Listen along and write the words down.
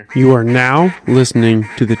You are now listening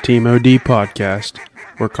to the Team OD podcast,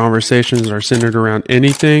 where conversations are centered around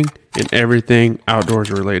anything and everything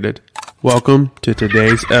outdoors related. Welcome to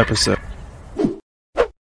today's episode.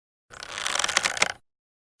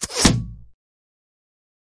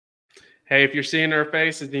 Hey, if you're seeing our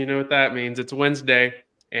faces, you know what that means. It's Wednesday,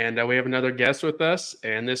 and we have another guest with us.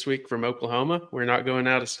 And this week from Oklahoma, we're not going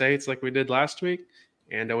out of states like we did last week.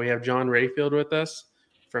 And we have John Rayfield with us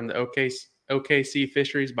from the OKC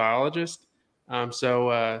Fisheries Biologist. And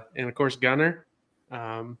of course, Gunner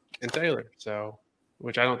and Taylor. So,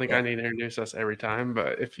 which I don't think I need to introduce us every time,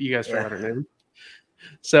 but if you guys forgot our name.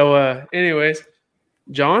 So, anyways,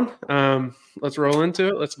 John, let's roll into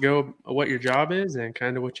it. Let's go what your job is and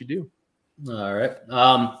kind of what you do. All right.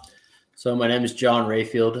 So my name is John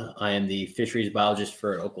Rayfield. I am the fisheries biologist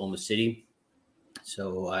for Oklahoma City.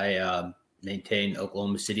 So I maintain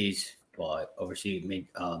Oklahoma City's, I oversee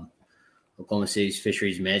Oklahoma City's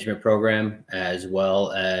fisheries management program, as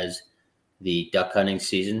well as the duck hunting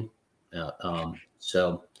season.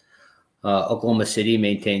 Oklahoma City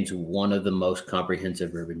maintains one of the most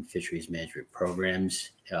comprehensive urban fisheries management programs,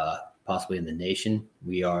 possibly in the nation.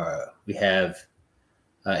 We have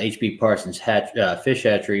H.B. Parsons Fish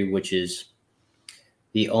Hatchery, which is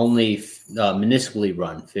the only municipally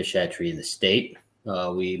run fish hatchery in the state.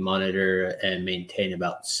 We monitor and maintain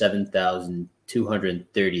about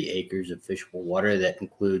 7,230 acres of fishable water. That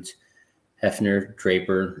includes Hefner,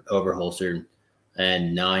 Draper, Overholser,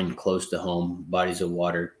 and 9 close-to-home bodies of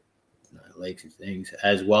water, lakes and things,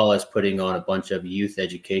 as well as putting on a bunch of youth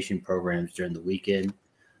education programs during the weekend.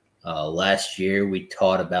 Last year, we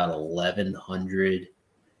taught about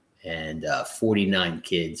 1,149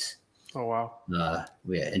 kids. Oh, wow.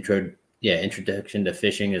 We had introduction to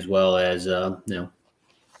fishing, as well as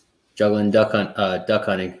juggling duck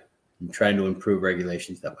hunting and trying to improve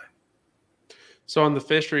regulations that way. So on the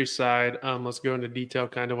fishery side, let's go into detail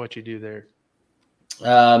kind of what you do there.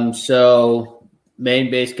 So main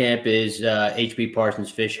base camp is H.B.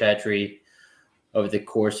 Parsons Fish Hatchery. Over the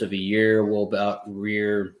course of a year, we'll about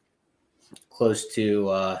rear close to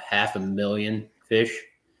 500,000 fish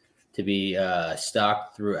to be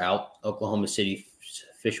stocked throughout Oklahoma City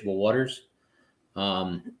fishable waters.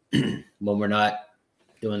 When we're not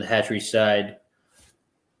doing the hatchery side,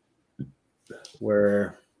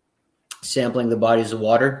 we're sampling the bodies of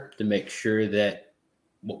water to make sure that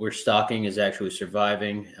what we're stocking is actually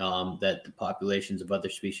surviving, that the populations of other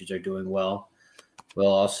species are doing well. We'll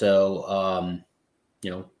also,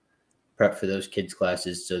 prep for those kids'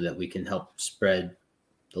 classes so that we can help spread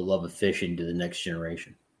the love of fishing to the next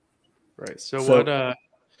generation. Right. So what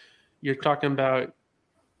you're talking about,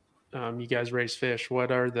 you guys raise fish.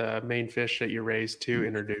 What are the main fish that you raise to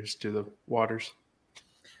introduce to the waters?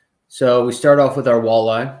 So we start off with our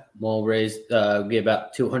walleye. We'll raise, get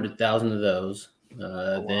about 200,000 of those.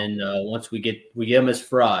 Wow. Then once we get them as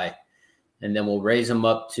fry, and then we'll raise them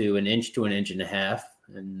up to an inch to an inch and a half.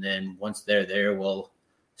 And then once they're there, we'll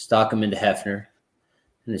stock them into Hefner.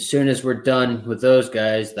 And as soon as we're done with those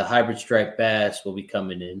guys, the hybrid striped bass will be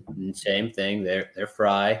coming in. And same thing, they're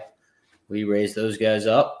fry. We raise those guys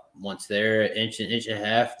up. Once they're an inch and a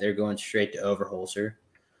half, they're going straight to Overholser.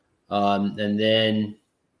 And then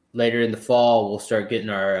later in the fall, we'll start getting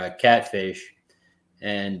our catfish,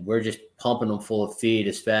 and we're just pumping them full of feed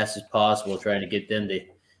as fast as possible, trying to get them to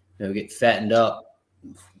get fattened up.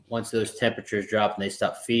 Once those temperatures drop and they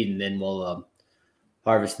stop feeding, then we'll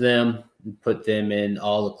harvest them and put them in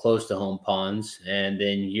all the close-to-home ponds. And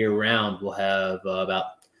then year-round, we'll have about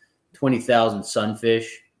 20,000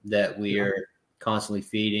 sunfish that we are constantly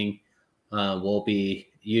feeding. We'll be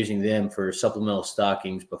using them for supplemental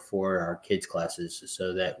stockings before our kids' classes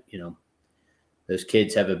so that, those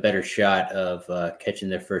kids have a better shot of catching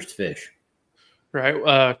their first fish.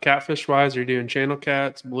 Right. Catfish-wise, are you doing channel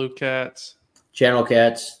cats, blue cats? Channel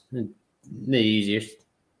cats, the easiest.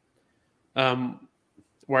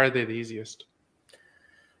 Why are they the easiest?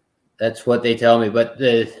 That's what they tell me, but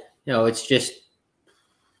it's just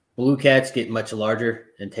blue cats get much larger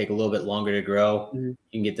and take a little bit longer to grow. Mm-hmm. You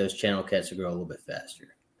can get those channel cats to grow a little bit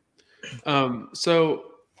faster. So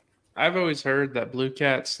I've always heard that blue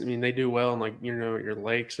cats, they do well in your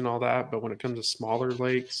lakes and all that, but when it comes to smaller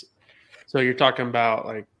lakes, so you're talking about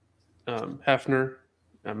like Hefner,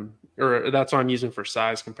 or that's what I'm using for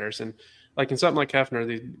size comparison. Like in something like Hefner,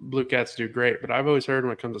 these blue cats do great, but I've always heard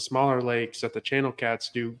when it comes to smaller lakes that the channel cats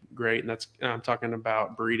do great, and I'm talking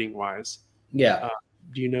about breeding wise. Yeah.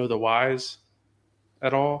 Do you know the whys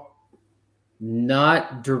at all?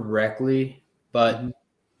 Not directly, but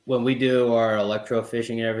when we do our electro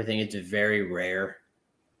fishing and everything, it's very rare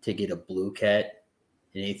to get a blue cat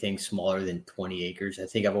anything smaller than 20 acres. I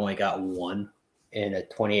think I've only got one in a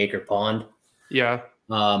 20-acre pond. Yeah.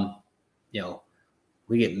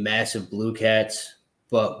 We get massive blue cats,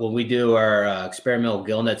 but when we do our experimental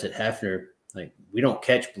gill nets at Hefner, like we don't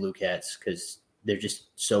catch blue cats because they're just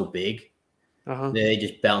so big. Uh-huh. They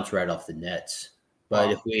just bounce right off the nets.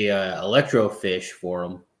 But if we electrofish for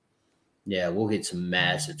them, yeah, we'll get some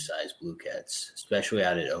massive size blue cats, especially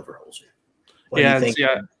out at Overholser. What do you think?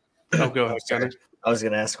 Oh, go ahead, Gunner. I was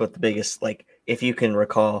going to ask what the biggest, like, if you can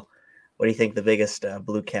recall, what do you think the biggest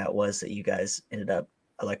blue cat was that you guys ended up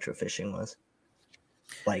electrofishing was?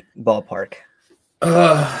 Like, ballpark.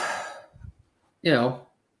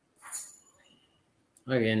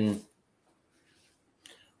 Again,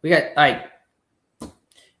 we got, like,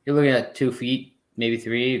 you're looking at 2 feet, maybe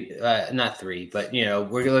 3, not 3, but,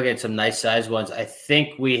 we're looking at some nice size ones. I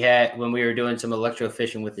think we had, when we were doing some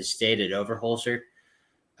electrofishing with the state at Overholser,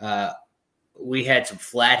 we had some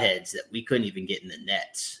flatheads that we couldn't even get in the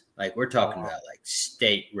nets. Like, we're talking about like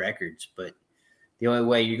state records, but the only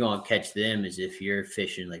way you're going to catch them is if you're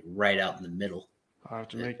fishing like right out in the middle. I have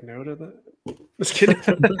to make note of that. Just kidding.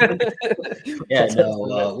 Yeah,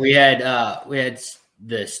 no, we had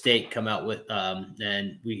the state come out with,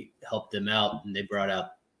 and we helped them out, and they brought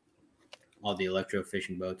out all the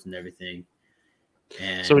electrofishing boats and everything.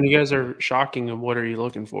 And so when you guys are shocking them, what are you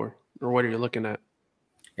looking for, or what are you looking at?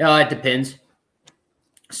 It depends.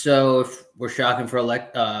 So if we're shocking for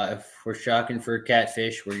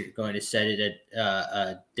catfish, we're going to set it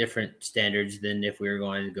at different standards than if we were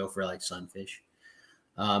going to go for like sunfish.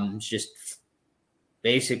 It's just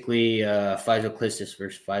basically physoclistus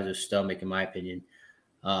versus physostomach, in my opinion.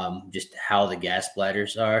 Just how the gas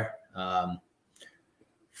bladders are. I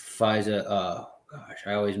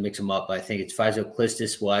always mix them up. I think it's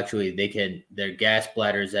physoclistus. Well, actually, their gas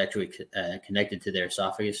bladder is actually connected to their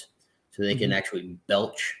esophagus, so they can actually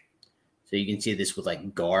belch. So you can see this with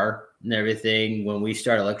like gar and everything. When we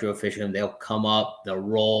start electrofishing them, they'll come up, they'll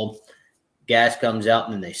roll, gas comes out,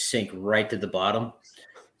 and then they sink right to the bottom.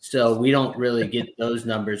 So we don't really get those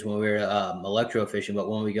numbers when we're electrofishing, but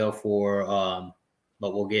when we go for,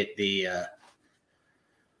 we'll get the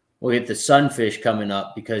sunfish coming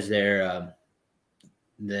up because they're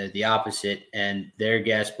the opposite, and their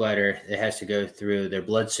gas bladder, it has to go through their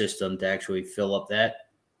blood system to actually fill up that.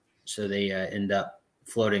 So they end up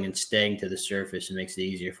floating and staying to the surface, and makes it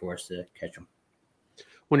easier for us to catch them.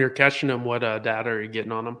 When you're catching them, what data are you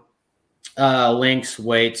getting on them? Links,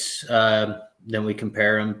 weights. Then we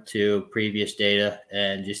compare them to previous data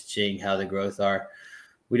and just seeing how the growth are.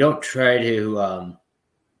 We don't try to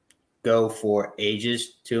go for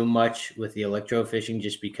ages too much with the electrofishing,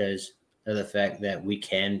 just because of the fact that we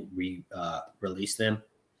can release them.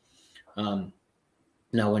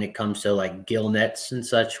 Now, when it comes to like gill nets and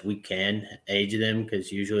such, we can age them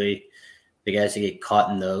because usually the guys that get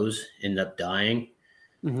caught in those end up dying.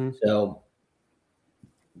 Mm-hmm. So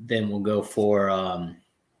then we'll go for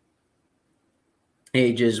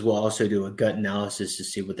ages. We'll also do a gut analysis to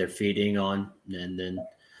see what they're feeding on, and then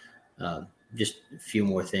just a few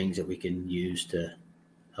more things that we can use to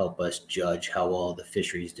help us judge how well the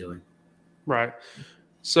fishery is doing. Right.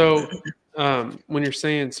 So when you're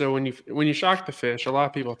saying, so when you shock the fish, a lot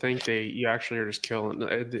of people think you actually are just killing,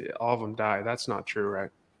 all of them die. That's not true, right?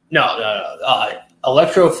 No.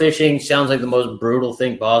 Electrofishing sounds like the most brutal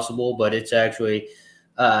thing possible, but it's actually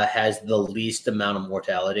has the least amount of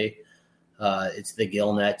mortality. It's the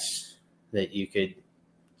gill nets that you could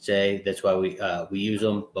say. That's why we use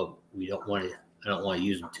them, but I don't want to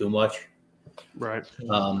use them too much. Right. The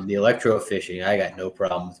electrofishing, I got no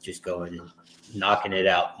problem with just going and knocking it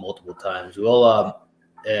out multiple times. We'll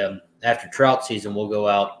after trout season, we'll go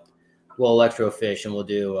out, we'll electrofish, and we'll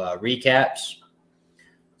do recaps.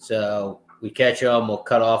 So we catch them, we'll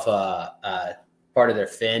cut off a part of their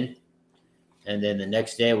fin, and then the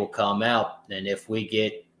next day we'll come out, and if we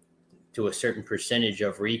get to a certain percentage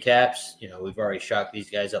of recaps, we've already shocked these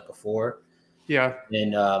guys up before. Yeah.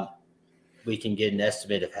 Then we can get an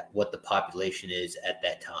estimate of what the population is at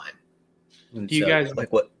that time. And do you guys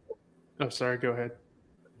like what? Oh, sorry. Go ahead.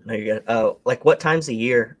 No, you're good. Like what times a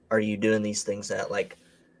year are you doing these things at? Like,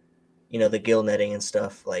 the gill netting and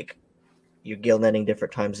stuff. Like, you're gill netting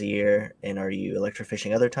different times a year, and are you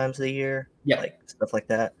electrofishing other times of the year? Yeah, like stuff like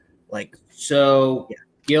that. Like, so yeah.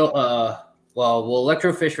 Gill. Well, we'll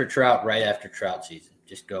electrofish for trout right after trout season.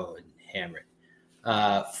 Just go and hammer it.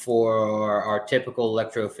 For our typical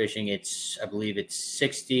electrofishing, I believe it's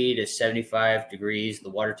 60 to 75 degrees, the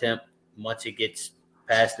water temp. Once it gets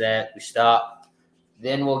past that, we stop.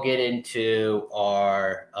 Then we'll get into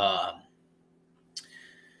our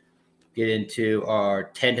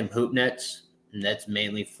tandem hoop nets, and that's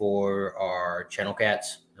mainly for our channel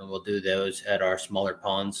cats, and we'll do those at our smaller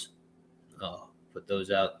ponds. Put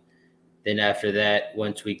those out. Then after that,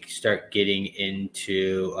 once we start getting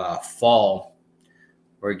into fall,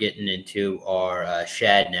 we're getting into our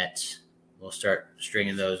shad nets. We'll start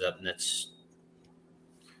stringing those up, and that's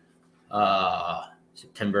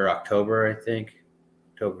September, October, I think.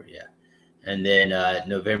 October, yeah. And then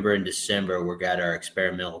November and December, we got our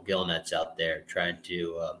experimental gill nets out there trying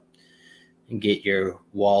to get your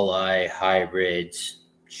walleye, hybrids,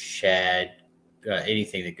 shad,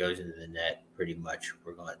 anything that goes into the net, pretty much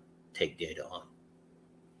we're going to take data on.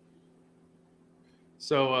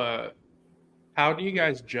 So how do you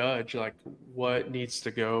guys judge like what needs to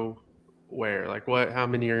go where? Like how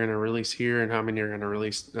many are going to release here and how many are going to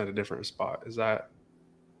release at a different spot? Is that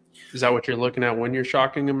what you're looking at when you're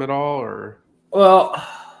shocking them at all, or? Well,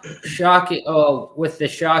 shocking. Oh, with the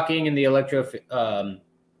shocking and the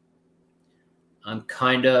I'm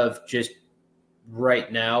kind of just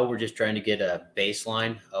right now. We're just trying to get a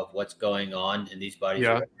baseline of what's going on in these bodies.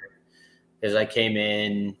 Yeah. Because I came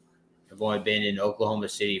in, I've only been in Oklahoma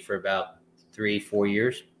City for about 3-4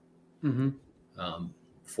 years. Mm-hmm.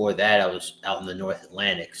 Before that, I was out in the North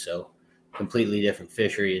Atlantic, so completely different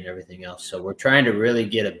fishery and everything else. So we're trying to really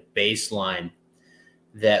get a baseline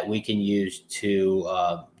that we can use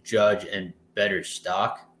to judge and better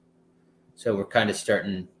stock. So we're kind of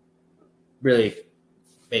starting really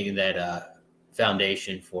making that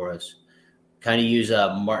foundation for us. Kind of use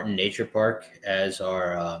Martin Nature Park as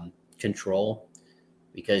our control,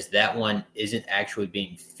 because that one isn't actually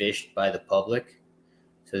being fished by the public.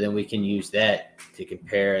 So then we can use that to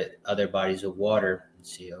compare other bodies of water and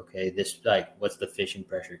see, okay, this like what's the fishing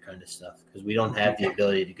pressure kind of stuff, because we don't have the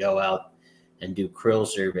ability to go out and do krill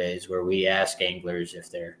surveys where we ask anglers if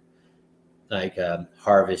they're like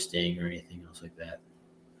harvesting or anything else like that.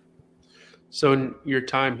 So in your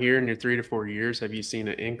time here, in your 3 to 4 years, have you seen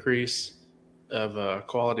an increase of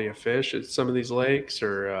quality of fish at some of these lakes,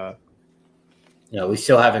 or? We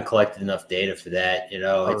still haven't collected enough data for that.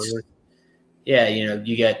 Really? Yeah,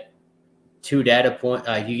 you get 2 data point.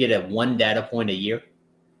 You get a 1 data point a year,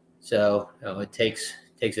 so it takes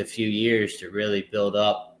a few years to really build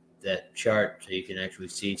up that chart so you can actually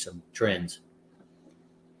see some trends.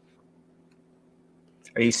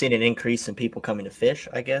 Are you seeing an increase in people coming to fish,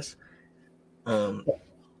 I guess?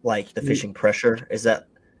 Like the fishing pressure? Is that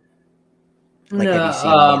like, no, have you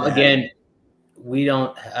seen again, we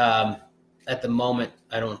don't at the moment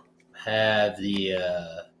I don't have the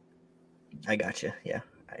I got you. Yeah.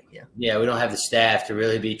 Yeah, we don't have the staff to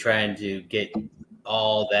really be trying to get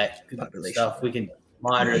all that stuff. We can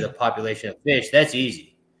monitor the population of fish. That's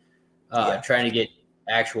easy. Trying to get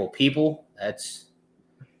actual people, that's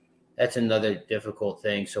another difficult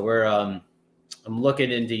thing. So we're I'm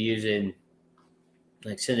looking into using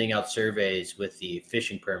like sending out surveys with the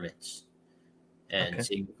fishing permits and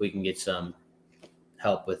seeing if we can get some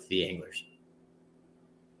help with the anglers.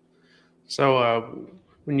 So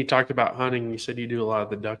when you talked about hunting, you said you do a lot of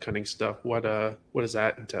the duck hunting stuff. What does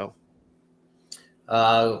that entail?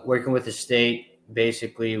 Working with the state,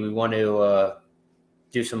 basically we want to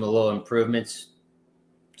do some little improvements.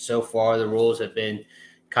 So far, the rules have been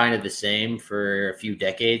kind of the same for a few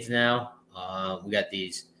decades now. We got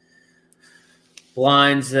these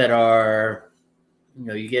blinds that are,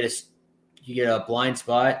 you get a blind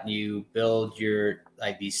spot, and you build your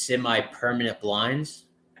like these semi-permanent blinds.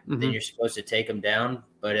 Mm-hmm. Then you're supposed to take them down.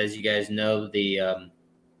 But as you guys know, the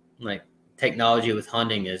like technology with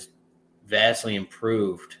hunting has vastly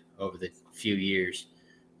improved over the few years.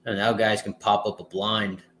 And now guys can pop up a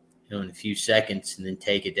blind, in a few seconds and then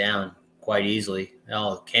take it down quite easily.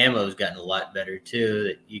 Now the camo's gotten a lot better too,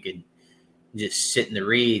 that you can just sit in the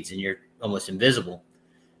reeds and you're almost invisible.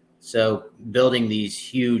 So building these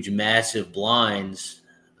huge, massive blinds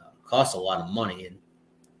costs a lot of money, and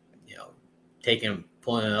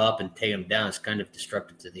pulling them up and taking them down is kind of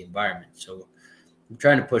destructive to the environment. So I'm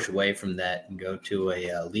trying to push away from that and go to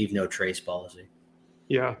a leave no trace policy.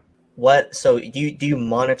 Yeah. So do you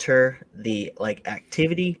monitor the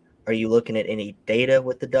activity? Are you looking at any data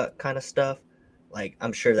with the duck kind of stuff? Like,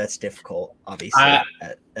 I'm sure that's difficult, obviously. At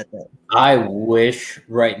that. I wish.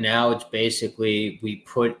 Right now it's basically we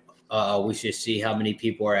should see how many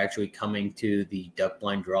people are actually coming to the duck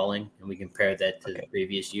blind drawing, and we compare that to the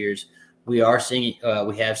previous years. We have seen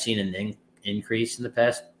an increase in the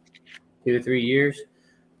past 2 or 3 years,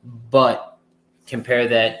 but compare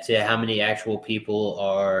that to how many actual people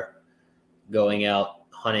are going out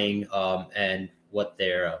hunting and what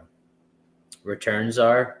their returns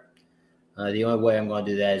are. The only way I'm going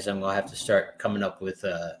to do that is I'm going to have to start coming up with,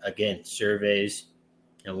 again, surveys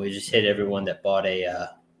and we just hit everyone that bought a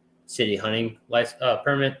city hunting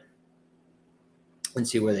permit and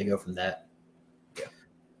see where they go from that. Yeah.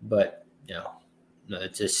 But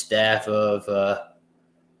it's a staff of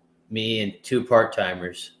me and 2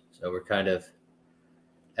 part-timers, so we're kind of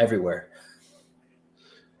everywhere.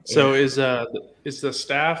 So is the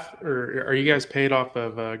staff, or are you guys paid off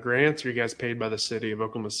of grants, or are you guys paid by the city of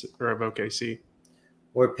Oklahoma or of OKC?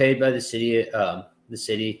 We're paid by the city.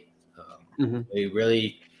 We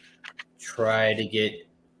really try to get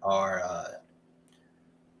our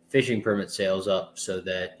fishing permit sales up so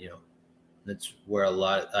that that's where a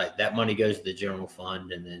lot of that money goes to the general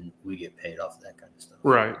fund, and then we get paid off that kind of stuff.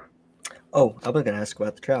 Right. Oh, I was gonna ask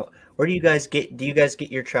about the trout. Where do you guys get? Do you guys get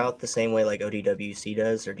your trout the same way like ODWC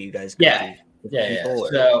does, or do you guys? Yeah.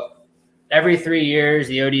 So every 3 years,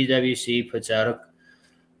 the ODWC puts out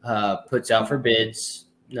for bids.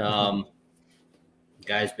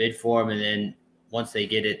 Guys bid for them, and then once they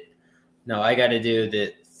get it, I got to do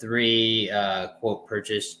the 3 quote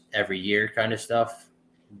purchase every year kind of stuff.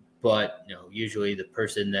 But usually the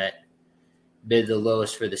person that bid the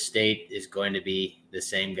lowest for the state is going to be the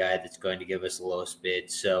same guy that's going to give us the lowest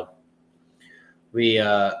bid. So we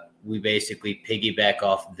basically piggyback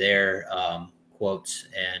off their quotes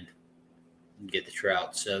and get the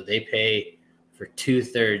trout. So they pay for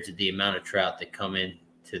 2/3 of the amount of trout that come in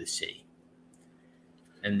to the city.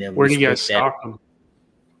 And then where do you guys stock them?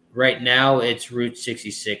 Right now it's Route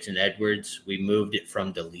 66 in Edwards. We moved it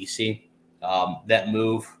from DeLisi. That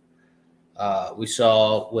move we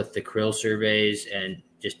saw with the krill surveys and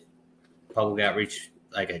just public outreach,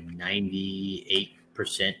 like a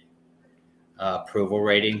 98% approval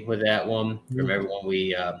rating with that one from everyone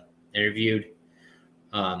we interviewed.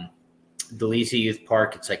 DeLisi Youth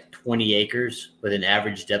Park, it's like 20 acres with an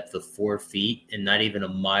average depth of 4 feet and not even a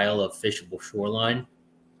mile of fishable shoreline.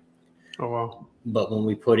 Oh, wow. But when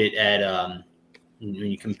we put it at, when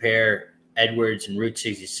you compare Edwards and Route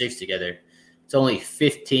 66 together, it's only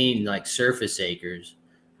 15 like surface acres,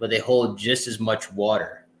 but they hold just as much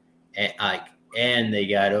water, and they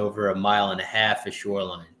got over 1.5 miles of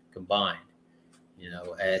shoreline combined.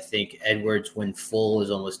 I think Edwards, when full,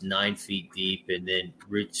 is almost 9 feet deep, and then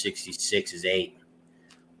Route 66 is 8.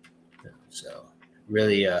 So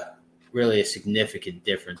really a significant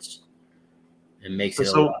difference, and makes it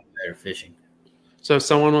a lot better fishing. So if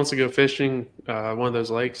someone wants to go fishing one of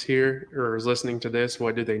those lakes here, or is listening to this,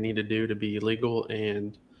 what do they need to do to be legal,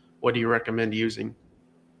 and what do you recommend using?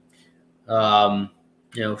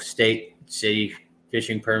 State, city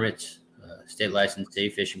fishing permits, state licensed city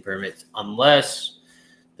fishing permits, unless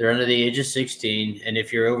they're under the age of 16. And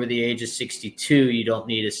if you're over the age of 62, you don't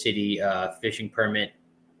need a city fishing permit.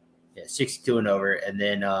 62 and over. And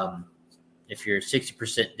then if you're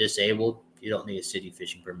 60% disabled, you don't need a city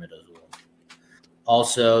fishing permit as well.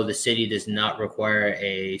 Also, the city does not require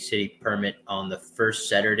a city permit on the first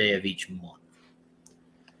Saturday of each month.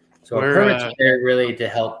 So our permits are there really to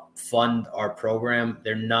help fund our program.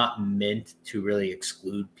 They're not meant to really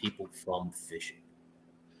exclude people from fishing.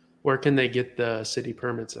 Where can they get the city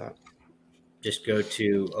permits at? Just go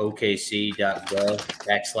to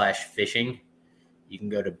okc.gov/fishing. You can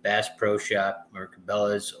go to Bass Pro Shop or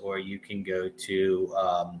Cabela's, or you can go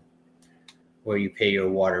to where you pay your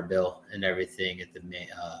water bill and everything at the main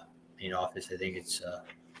office. I think it's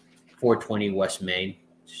 420 West Main.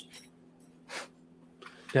 Do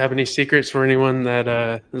you have any secrets for anyone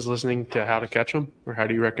that is listening to how to catch them, or how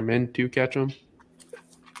do you recommend to catch them?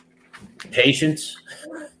 Patience.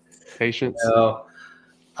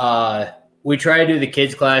 We try to do the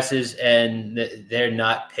kids classes, and they're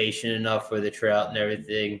not patient enough for the trout and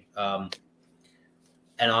everything. And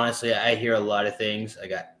honestly, I hear a lot of things. I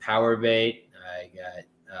got power bait. I got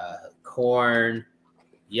corn,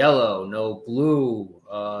 yellow, no blue.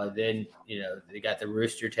 Then they got the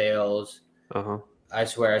rooster tails. Uh-huh. I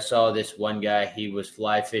swear I saw this one guy. He was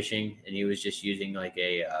fly fishing, and he was just using like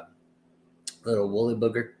a little woolly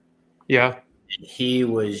booger. Yeah. And he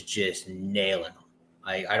was just nailing them.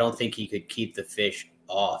 I don't think he could keep the fish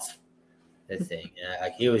off the thing.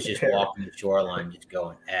 He was just walking the shoreline, just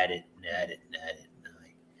going at it and at it and at it.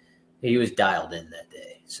 He was dialed in that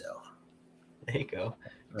day. So there you go.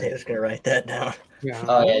 Taylor's gonna write that down. Yeah.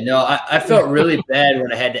 Oh yeah, no, I felt really bad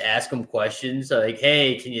when I had to ask him questions. Like,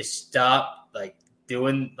 hey, can you stop like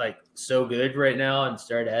doing like so good right now and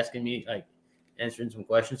start asking me like answering some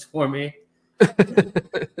questions for me?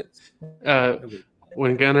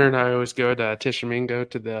 When Gunnar and I always go to Tishomingo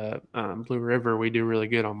to the Blue River, we do really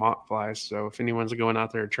good on mock flies. So if anyone's going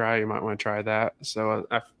out there to try, you might want to try that. So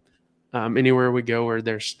anywhere we go where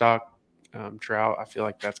there's stock trout, I feel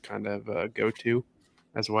like that's kind of a go-to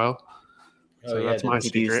as well. Oh, So yeah, that's my You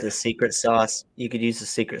could use secret. the secret sauce. You could use the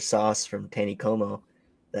secret sauce from Taneycomo,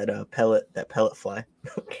 that pellet fly.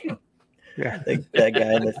 Yeah. That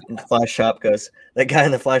guy in the fly shop goes. That guy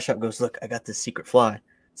in the fly shop goes, "Look, I got this secret fly."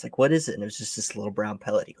 It's like, "What is it?" And it was just this little brown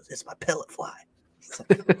pellet. He goes, "It's my pellet fly." It's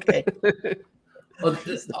like, okay. Well,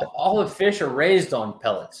 all the fish are raised on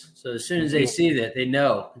pellets, so as soon as they see that, they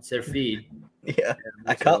know it's their feed. Yeah,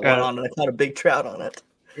 I So, caught one on it. I caught a big trout on it.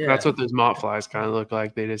 yeah. That's what those moth flies kind of look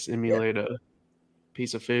like. They just emulate a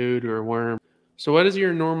piece of food or a worm. So what is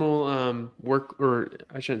your normal work, or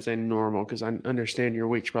I shouldn't say normal because I understand your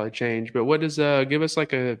weeks probably change, but what does give us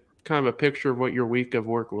like a kind of a picture of what your week of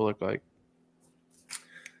work will look like?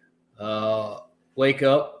 Wake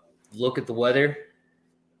up, look at the weather,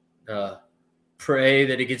 pray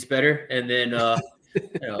that it gets better, and then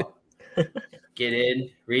you know, get in,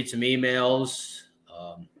 read some emails,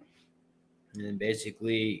 and then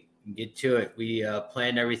basically get to it. We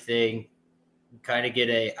plan everything, kind of get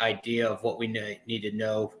an idea of what we need to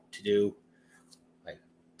know to do, like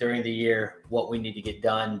during the year, what we need to get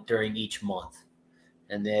done during each month,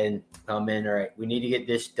 and then come in. All right, we need to get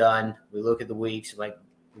this done. We look at the weeks, like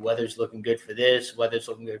the weather's looking good for this, weather's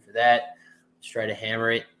looking good for that. Let's try to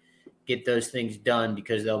hammer it, get those things done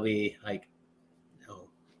because they'll be like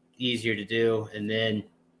easier to do, and then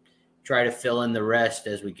try to fill in the rest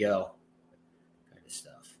as we go, kind of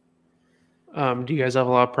stuff. Do you guys have a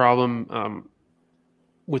lot of problem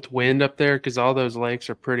with wind up there? Because all those lakes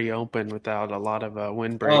are pretty open without a lot of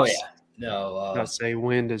wind breaks. Oh yeah, no. I'd say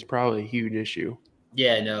wind is probably a huge issue.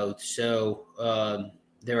 Yeah, no. So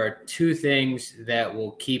there are two things that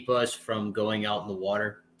will keep us from going out in the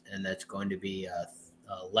water, and that's going to be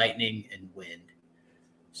lightning and wind.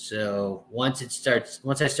 So once I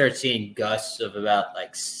start seeing gusts of about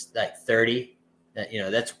like 30,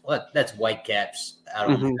 that's whitecaps out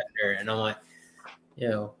on the factor, and I'm like,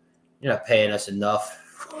 you're not paying us enough.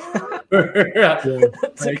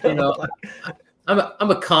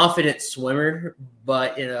 I'm a confident swimmer,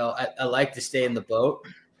 but I like to stay in the boat.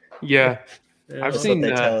 Yeah, I've That's seen what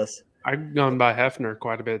they tell us. I've gone by Hefner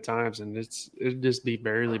quite a bit of times, and it'd just be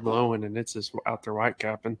barely blowing, and it's just out there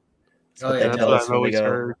whitecapping. That's what Oh, they yeah. tell That's us what I've when we always go.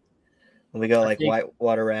 heard. When we go I like think-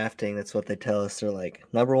 whitewater rafting, that's what they tell us. They're like,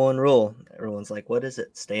 number one rule. Everyone's like, what is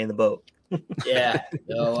it? Stay in the boat. Yeah.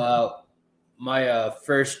 So my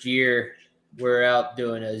first year, we're out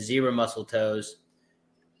doing a zebra mussel toes,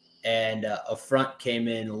 and a front came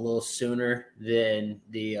in a little sooner than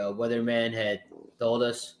the weatherman had told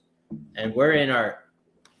us, and we're in our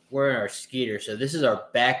skeeter. So this is our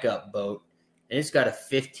backup boat, and it's got a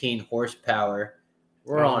 15 horsepower.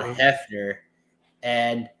 We're on Hefner,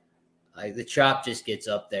 and like the chop just gets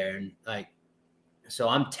up there, and so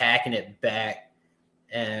I'm tacking it back.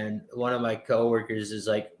 And one of my coworkers is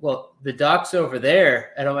like, "Well, the dock's over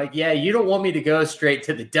there," and I'm like, "Yeah, you don't want me to go straight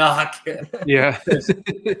to the dock." Yeah,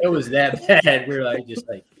 It was that bad. We were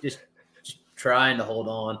just trying to hold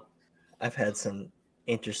on. I've had some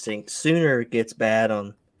interesting. Sooner it gets bad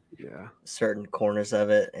on certain corners of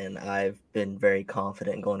it, and I've been very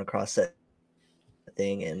confident going across that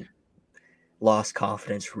thing and lost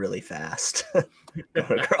confidence really fast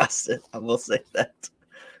going across it. I will say that.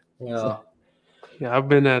 Yeah. Yeah, I've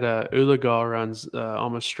been at Ulagal runs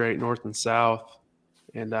almost straight north and south,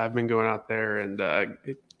 and I've been going out there, and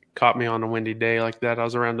it caught me on a windy day like that. I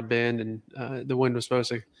was around the bend, and the wind was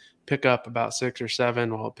supposed to pick up about 6 or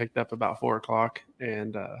 7. Well, it picked up about 4 o'clock,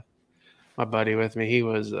 and my buddy with me, he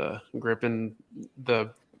was gripping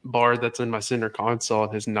the bar that's in my center console,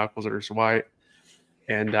 and his knuckles are just white.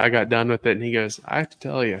 And I got done with it, and he goes, "I have to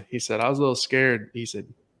tell you," he said, "I was a little scared." He said,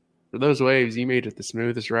 "For those waves, you made it the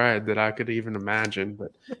smoothest ride that I could even imagine."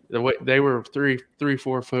 But the way they were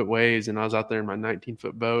 4 foot waves, and I was out there in my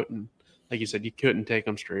 19-foot boat, and like you said, you couldn't take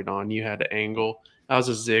them straight on. You had to angle. I was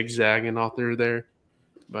just zigzagging all through there.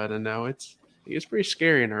 But no, it's pretty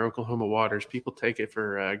scary in our Oklahoma waters. People take it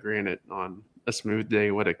for granted on a smooth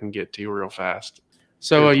day what it can get to real fast.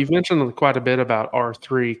 So you've mentioned quite a bit about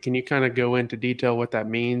R3. Can you kind of go into detail what that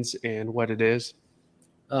means and what it is?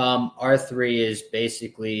 R3 is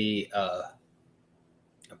basically a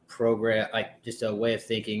program, like just a way of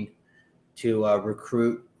thinking to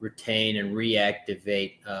recruit, retain, and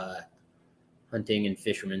reactivate hunting and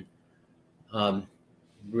fishermen.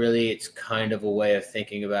 Really, it's kind of a way of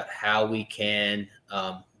thinking about how we can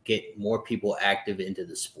get more people active into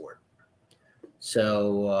the sport.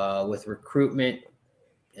 So with recruitment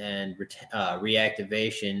and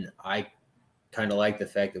reactivation, I kind of like the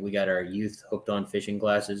fact that we got our youth hooked on fishing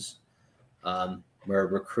classes. We're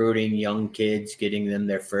recruiting young kids, getting them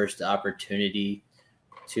their first opportunity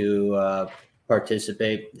to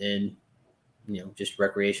participate in, just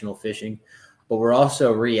recreational fishing. but we're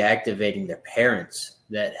also reactivating their parents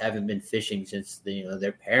that haven't been fishing since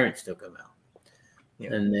their parents took them out.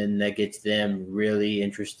 Yeah. And then that gets them really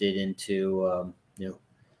interested into,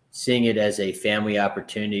 seeing it as a family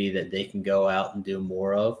opportunity that they can go out and do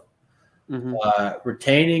more of. Mm-hmm.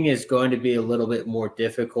 Retaining is going to be a little bit more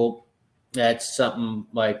difficult. That's something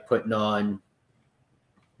like putting on,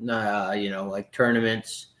 like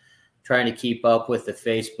tournaments, trying to keep up with the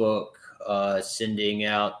Facebook, sending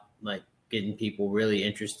out, like getting people really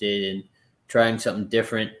interested in trying something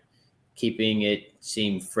different, keeping it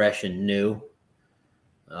seem fresh and new.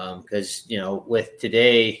 Because, with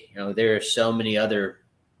today, there are so many other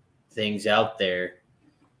things out there.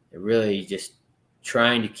 They're really just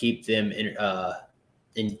trying to keep them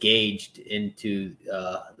engaged into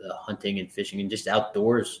the hunting and fishing and just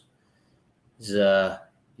outdoors is,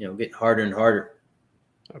 getting harder and harder.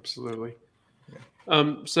 Absolutely.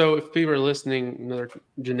 So if people are listening, another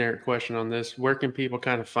generic question on this, where can people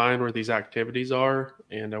kind of find where these activities are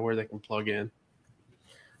and where they can plug in?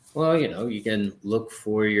 Well, you can look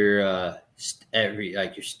for your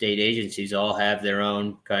your state agencies all have their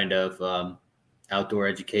own kind of outdoor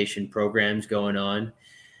education programs going on.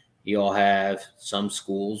 You all have some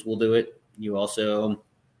schools will do it. You also,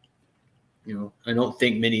 I don't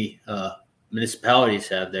think many municipalities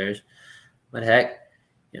have theirs, but heck,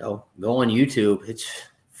 go on YouTube. It's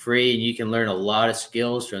free and you can learn a lot of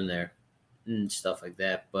skills from there and stuff like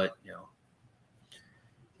that. But,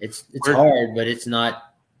 it's hard, but it's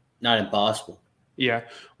not impossible. Yeah.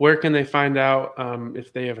 Where can they find out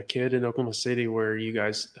if they have a kid in Oklahoma City where you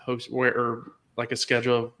guys host or like a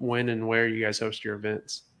schedule of when and where you guys host your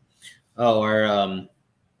events? Oh, our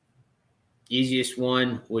easiest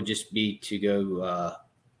one would just be to go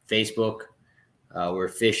Facebook. We're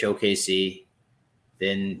Fish OKC.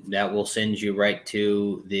 Then that will send you right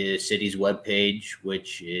to the city's webpage,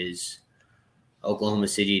 which is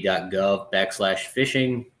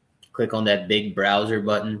oklahomacity.gov/fishing. Click on that big browser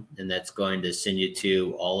button, and that's going to send you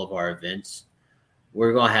to all of our events.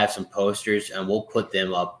 We're going to have some posters, and we'll put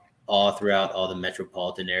them up all throughout all the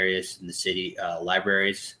metropolitan areas in the city,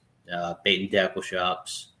 libraries, bait and tackle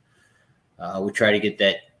shops. We try to get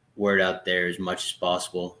that word out there as much as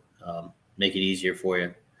possible, make it easier for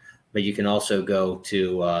you. But you can also go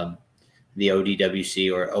to the ODWC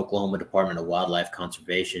or Oklahoma Department of Wildlife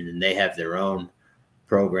Conservation, and they have their own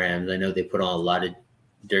programs. I know they put on a lot of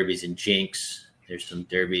derbies in Jinx. There's some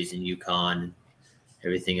derbies in Yukon and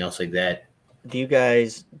everything else like that. Do you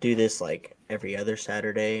guys do this like every other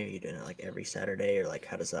Saturday? Are you doing it like every Saturday, or like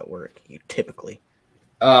how does that work? You typically?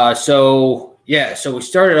 So we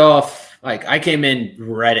started off like I came in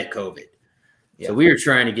right at COVID. Yeah. So we were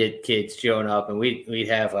trying to get kids showing up, and we'd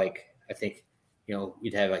have like, I think,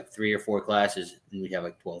 we'd have like 3 or 4 classes, and we'd have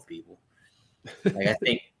like 12 people. Like I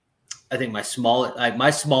think my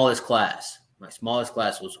smallest class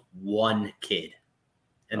was 1 kid,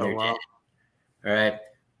 and they're dead. All right.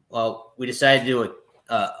 Well, we decided to do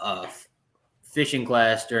a fishing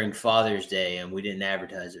class during Father's Day, and we didn't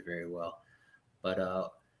advertise it very well. But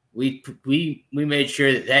we made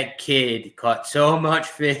sure that kid caught so much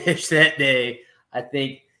fish that day. I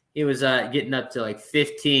think he was getting up to like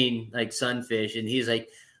 15 like sunfish, and he's like,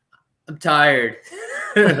 "I'm tired."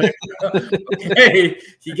 Okay,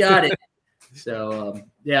 you got it. So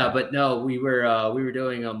but no, we were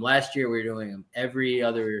doing them last year. We were doing them every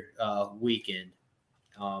other weekend,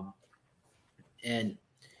 and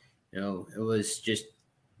it was just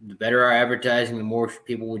the better our advertising, the more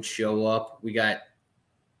people would show up. We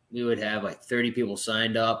would have like 30 people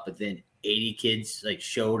signed up, but then 80 kids like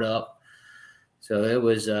showed up. So it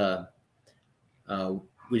was,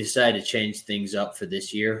 we decided to change things up for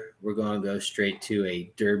this year. We're going to go straight to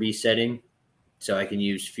a derby setting, so I can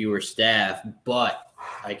use fewer staff, but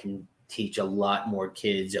I can teach a lot more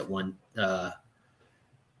kids at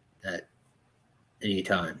any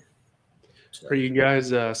time. So. Are you guys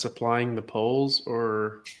supplying the poles,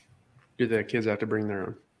 or do the kids have to bring their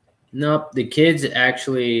own? Nope, the kids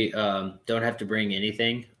actually don't have to bring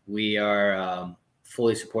anything. We are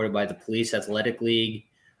fully supported by the Police Athletic League,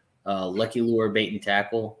 Lucky Lure Bait and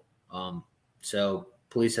Tackle. So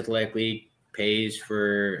Police Athletic League pays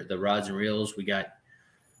for the rods and reels. We got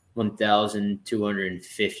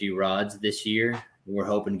 1,250 rods this year. We're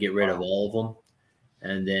hoping to get rid of all of them.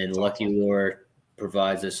 And then Lucky Lure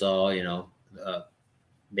provides us all,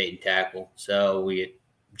 bait and tackle. So we get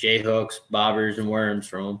J-hooks, bobbers, and worms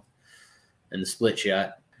from them, and the split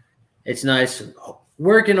shot. It's nice.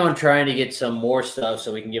 Working on trying to get some more stuff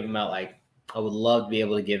so we can give them out. Like, I would love to be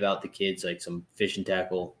able to give out the kids like some fish and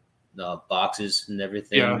tackle boxes and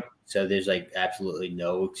everything. Yeah. So there's like absolutely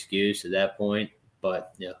no excuse at that point.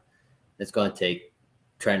 But it's going to take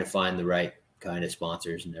trying to find the right kind of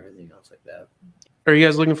sponsors and everything else like that. Are you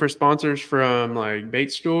guys looking for sponsors from like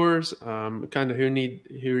bait stores? Kind of who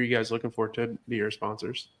are you guys looking for to be your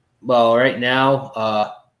sponsors? Well, right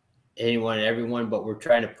now, anyone and everyone, but we're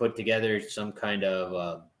trying to put together some kind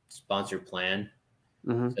of sponsor plan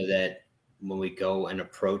so that when we go and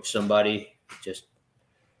approach somebody, just,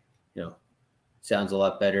 sounds a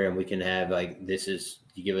lot better, and we can have like,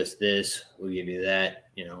 you give us this, we'll give you that,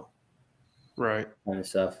 right, kind of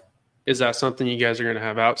stuff. Is that something you guys are going to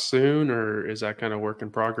have out soon, or is that kind of work in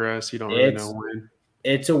progress? You don't really know when.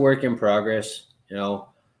 It's a work in progress.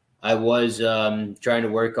 I was trying to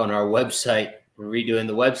work on our website, redoing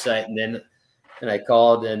the website, and I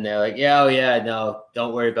called, and they're like, "Yeah, oh yeah, no,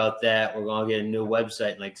 don't worry about that. We're gonna get a new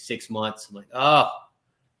website in like 6 months." I'm like, "Oh,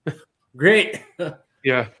 great."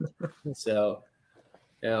 Yeah. So,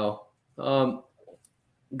 got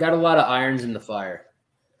a lot of irons in the fire.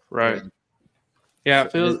 Right. Yeah,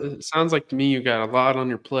 it sounds like to me you got a lot on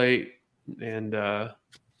your plate, and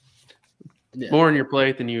more on your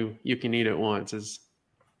plate than you can eat at once. Is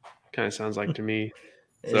kind of sounds like to me.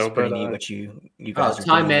 It's pretty neat what you guys are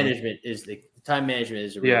time doing. management is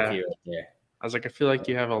a real key right there. I was like, I feel like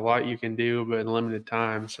you have a lot you can do, but in limited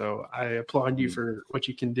time. So I applaud you for what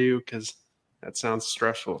you can do, because that sounds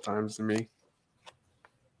stressful at times to me.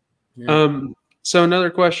 Yeah. So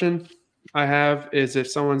another question I have is, if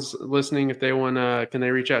someone's listening, if they want to, can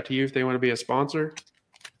they reach out to you if they want to be a sponsor?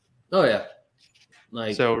 Oh yeah.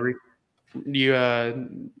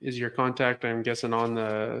 Is your contact, I'm guessing, on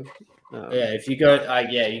the if you go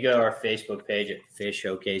you go to our Facebook page at Fish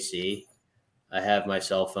OKC. I have my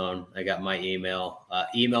cell phone. I got my email.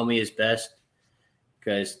 Email me is best,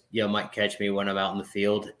 because you might catch me when I'm out in the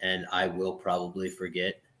field, and I will probably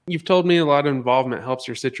forget. You've told me a lot of involvement helps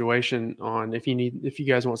your situation on if you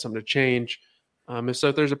guys want something to change.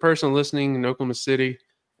 If there's a person listening in Oklahoma City,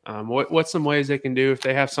 what's some ways they can do if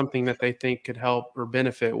they have something that they think could help or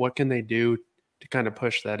benefit? What can they do to kind of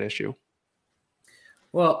push that issue?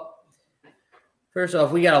 Well, first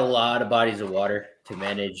off, we got a lot of bodies of water to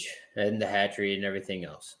manage, and the hatchery and everything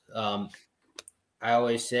else. I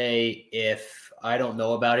always say, if I don't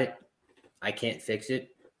know about it, I can't fix it.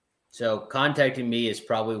 So contacting me is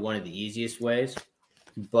probably one of the easiest ways.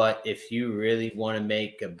 But if you really want to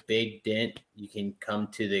make a big dent, you can come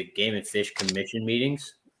to the Game and Fish Commission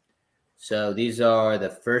meetings. So these are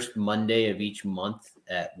the first Monday of each month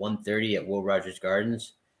at 1:30 at Will Rogers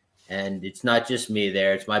Gardens. And it's not just me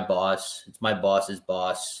there. It's my boss. It's my boss's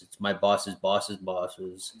boss. It's my boss's boss's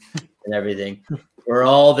bosses and everything. We're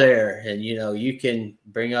all there. And, you can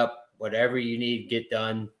bring up whatever you need to get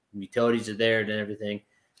done. Utilities are there and everything.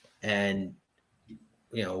 And,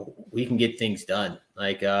 we can get things done.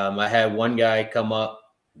 Like I had one guy come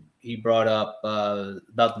up. He brought up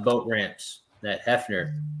about the boat ramps at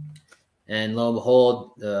Hefner. And lo and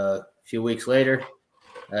behold, a few weeks later,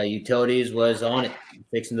 Utilities was on it,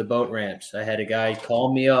 fixing the boat ramps. I had a guy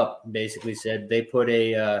call me up and basically said they put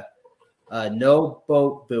a no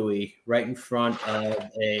boat buoy right in front of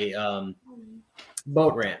a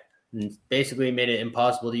boat ramp, and basically made it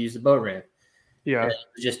impossible to use the boat ramp. Yeah. And it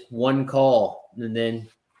was just one call, and then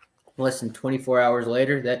less than 24 hours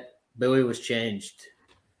later, that buoy was changed.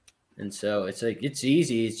 And so it's like, it's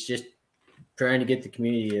easy. It's just trying to get the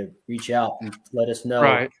community to reach out and let us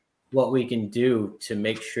know what we can do to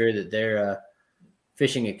make sure that their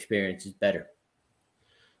fishing experience is better.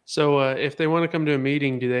 So if they want to come to a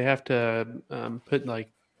meeting, do they have to put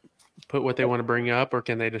what they want to bring up, or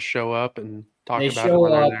can they just show up and talk about it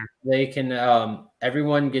when they're there? They can.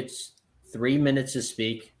 Everyone gets 3 minutes to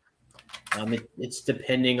speak. It's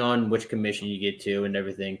depending on which commission you get to and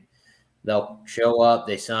everything. They'll show up,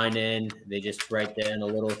 they sign in, they just write down a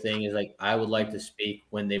little thing is like, I would like to speak,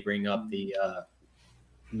 when they bring up the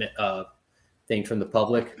thing from the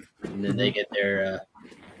public, and then they get their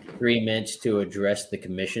 3 minutes to address the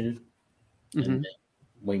commission, and then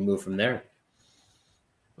we move from there.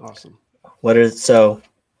 Awesome. What are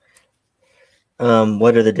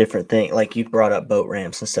the different things? Like, you brought up boat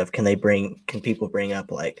ramps and stuff. Can people bring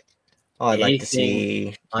up like, oh, I'd like to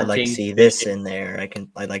see this in there.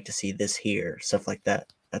 I'd like to see this here, stuff like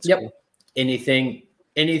that. That's cool. Anything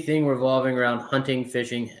revolving around hunting,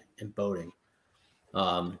 fishing, and boating.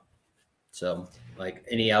 So like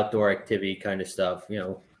any outdoor activity kind of stuff.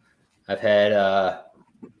 I've had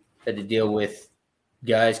to deal with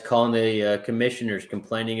guys calling the commissioners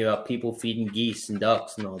complaining about people feeding geese and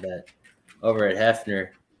ducks and all that over at Hefner,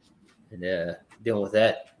 and dealing with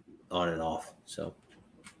that on and off. So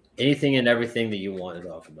anything and everything that you want to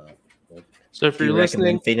talk about. So if you're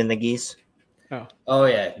listening, feeding the geese. Oh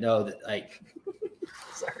yeah, no,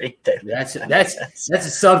 Sorry. That's a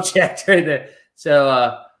subject right there.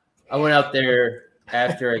 So I went out there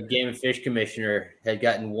after a game and fish commissioner had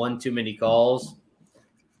gotten one too many calls,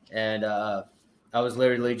 and I was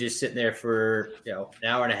literally just sitting there for an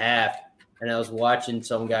hour and a half, and I was watching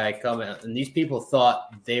some guy come out, and these people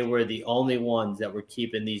thought they were the only ones that were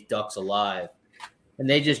keeping these ducks alive, and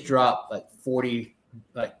they just dropped like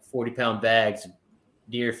 40-pound bags of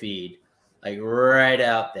deer feed, like right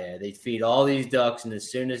out there. They'd feed all these ducks, and as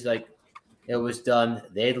soon as like it was done,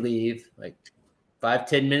 they'd leave. Like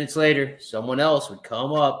 5-10 minutes later, someone else would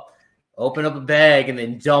come up, open up a bag, and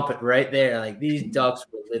then dump it right there. Like these ducks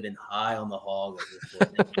were living high on the hog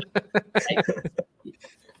at this point.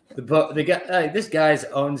 The guy, this guy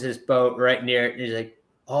owns his boat right near it, and he's like,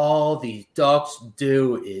 all these ducks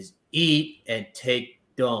do is eat and take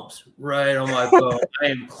dumps right on my boat. I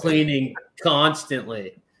am cleaning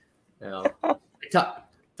constantly. Talk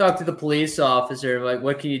to the police officer, like,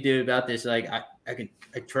 what can you do about this? Like, I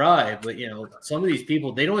try, but some of these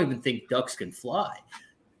people, they don't even think ducks can fly.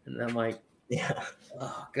 And I'm like, yeah,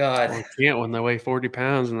 oh God. Well, you can't when they weigh 40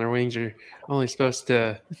 pounds and their wings are only supposed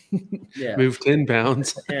to move 10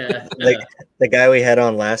 pounds. Yeah. The guy we had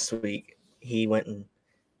on last week, he went, and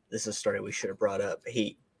this is a story we should have brought up.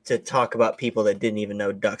 To talk about people that didn't even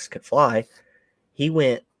know ducks could fly. He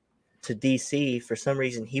went to DC. For some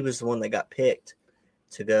reason, he was the one that got picked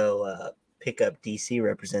to go pick up DC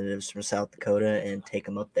representatives from South Dakota and take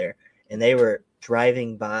them up there. And they were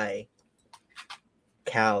driving by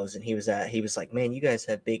cows, and he was like, man, you guys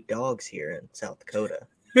have big dogs here in South Dakota.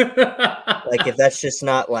 Like, if that's just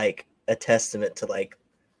not like a testament to like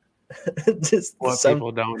just what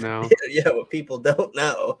people don't know. Yeah, what people don't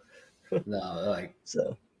know. No, like,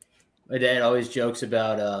 so my dad always jokes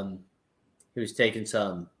about he was taking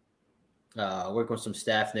some working with some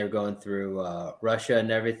staff, and they were going through Russia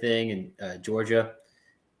and everything, and Georgia.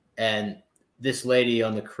 And this lady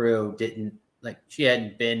on the crew she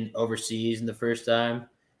hadn't been overseas in the first time.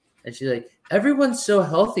 And she's like, everyone's so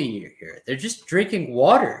healthy here. They're just drinking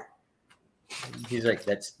water. And he's like,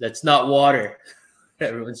 that's not water.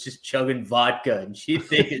 Everyone's just chugging vodka, and she's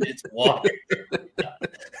thinking it's water.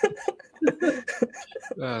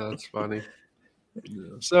 Oh, that's funny.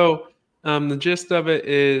 So the gist of it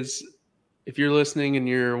is, if you're listening and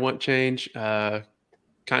you want change, kind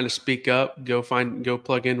of speak up, go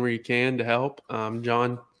plug in where you can to help.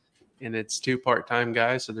 John, and it's 2 part-time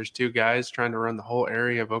guys. So there's 2 guys trying to run the whole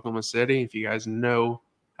area of Oklahoma City. If you guys know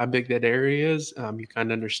how big that area is, you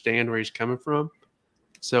kind of understand where he's coming from.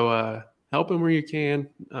 So help him where you can.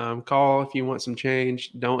 Call if you want some change.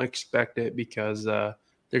 Don't expect it, because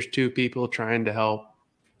there's 2 people trying to help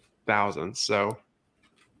thousands. So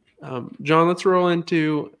John, let's roll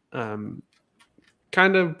into I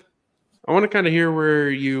want to kind of hear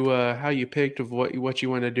where you how you picked of what you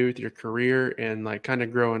want to do with your career, and like kind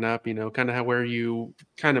of growing up, kind of where you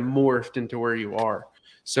kind of morphed into where you are.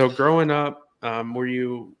 So growing up, were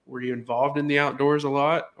you involved in the outdoors a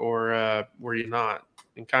lot, or were you not?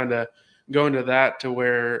 And kind of going to that to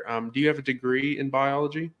where do you have a degree in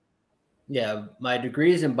biology? Yeah, my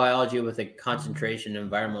degree is in biology with a concentration in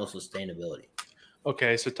environmental sustainability.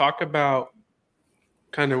 Okay, so talk about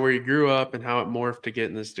kind of where you grew up and how it morphed to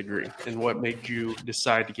getting this degree, and what made you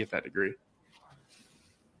decide to get that degree.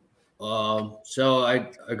 So I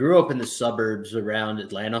grew up in the suburbs around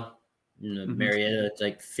Atlanta, Marietta. It's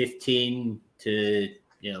like 15 to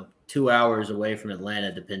 2 hours away from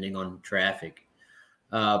Atlanta, depending on traffic.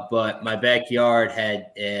 But my backyard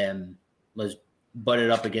was butted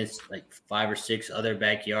up against like 5 or 6 other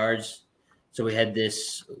backyards, so we had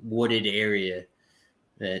this wooded area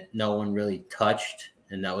that no one really touched.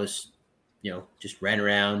 And that was, just ran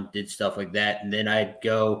around, did stuff like that. And then I'd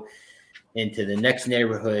go into the next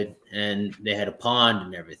neighborhood, and they had a pond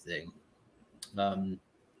and everything.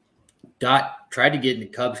 Tried to get into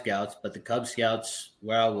Cub Scouts, but the Cub Scouts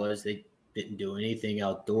where I was, they didn't do anything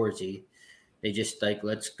outdoorsy. They just like,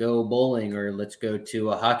 let's go bowling or let's go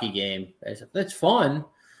to a hockey game. I said, that's fun,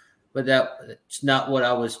 but that's not what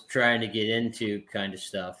I was trying to get into, kind of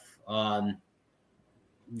stuff. Got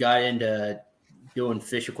into doing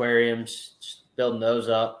fish aquariums, building those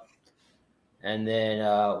up. And then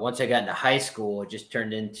once I got into high school, it just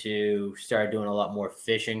started doing a lot more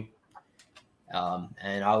fishing.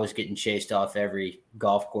 And I was getting chased off every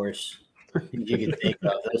golf course you could think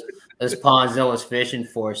of. Those ponds no one's fishing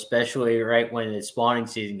for, especially right when the spawning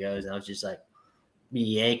season goes. And I was just like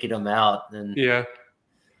yanking them out. And yeah.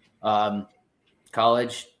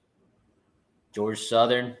 College, Georgia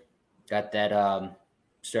Southern, got that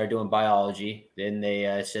started doing biology. Then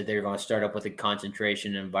they said they were going to start up with a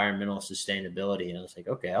concentration in environmental sustainability. And I was like,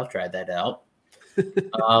 okay, I'll try that out.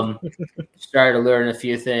 Started to learn a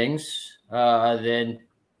few things. Then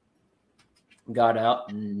got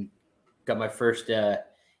out and got my first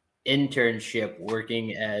internship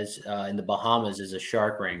working as in the Bahamas as a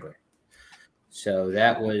shark wrangler. So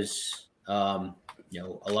that was a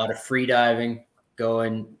lot of free diving,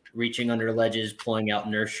 reaching under ledges, pulling out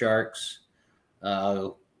nurse sharks,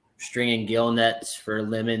 stringing gill nets for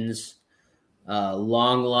lemons,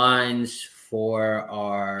 long lines for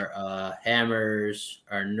our hammers,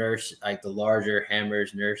 our nurse, like the larger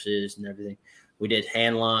hammers, nurses, and everything. We did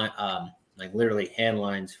hand line, like literally hand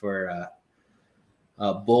lines for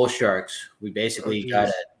bull sharks. We basically got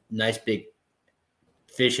a nice big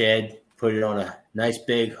fish head, put it on a nice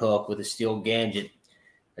big hook with a steel ganget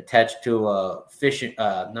attached to a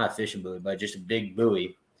not fishing buoy, but just a big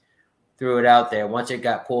buoy. Threw it out there. Once it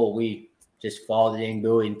got pulled, we just followed the dang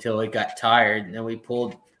buoy until it got tired, and then we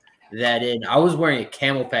pulled that in. I was wearing a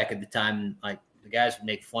camel pack at the time, and like the guys would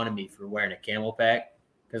make fun of me for wearing a camel pack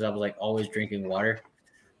because I was like always drinking water.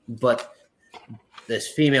 But this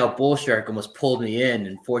female bull shark almost pulled me in,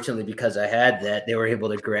 and fortunately, because I had that, they were able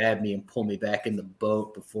to grab me and pull me back in the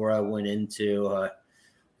boat before I went into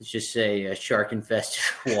let's just say shark infested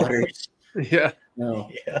waters. Yeah.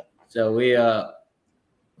 Yeah. So we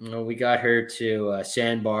got her to a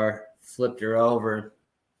sandbar, flipped her over,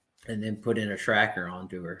 and then put in a tracker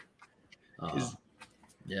onto her.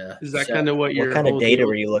 Yeah. Is that kind of what kind of data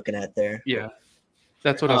were you looking at there? Yeah.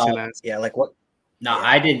 That's what I was going to ask. Yeah, like what? No,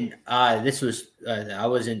 I didn't. I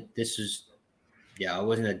wasn't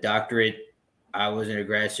a doctorate. I wasn't a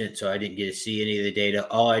grad student, so I didn't get to see any of the data.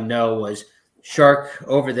 All I know was shark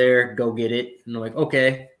over there, go get it. And I'm like,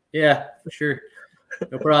 okay, yeah, sure.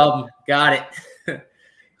 No problem. Got it.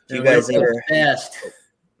 Do you guys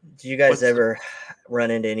ever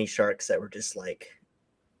run into any sharks that were just like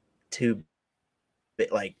too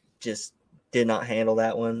big, like just did not handle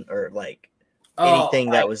that one, or like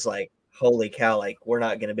anything that was like, holy cow, like we're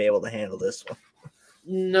not going to be able to handle this one?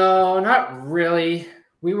 No, not really.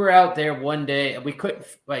 We were out there one day. We couldn't,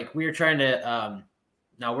 like, we were trying to,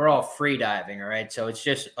 now we're all free diving, all right? So it's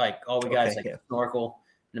just like all we got is like a snorkel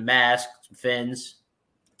and a mask, some fins.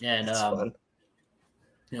 And, that's fun.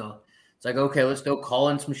 It's like, okay, let's go call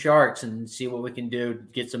in some sharks and see what we can do,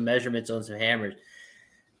 get some measurements on some hammers.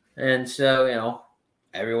 And so,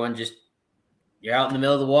 everyone just, you're out in the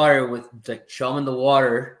middle of the water with like chumming the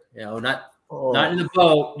water, not in the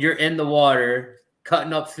boat. You're in the water,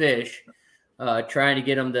 cutting up fish, trying to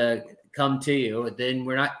get them to come to you. But then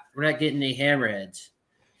we're not getting any hammerheads.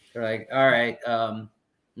 They're like, all right.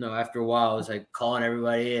 After a while, I was like calling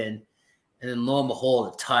everybody in. And then lo and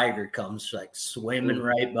behold, a tiger comes like swimming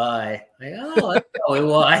right by. Like, oh, that's probably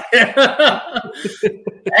why. Back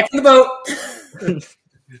in the boat.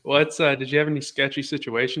 Did you have any sketchy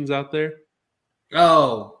situations out there?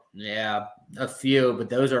 Oh, yeah, a few, but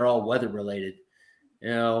those are all weather related.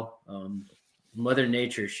 Mother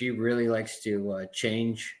Nature, she really likes to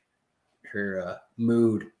change her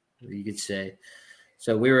mood, you could say.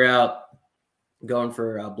 So we were out going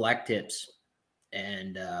for black tips,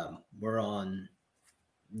 and we're on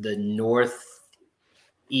the northeast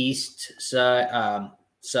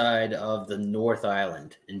side of the North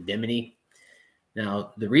Island in Bimini.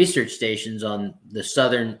 Now, the research station's on the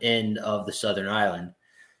southern end of the southern island.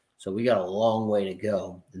 So we got a long way to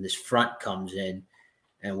go. And this front comes in,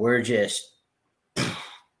 and we're just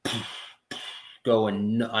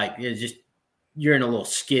going like it's just, you're in a little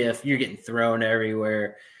skiff, you're getting thrown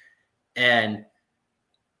everywhere, and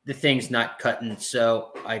the thing's not cutting.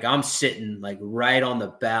 So like I'm sitting like right on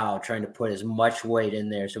the bow trying to put as much weight in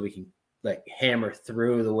there so we can like hammer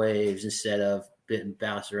through the waves instead of getting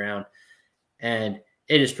bounced around. And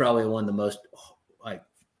it is probably one of the most like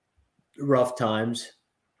rough times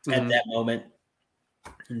at that moment.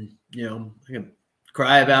 And, I can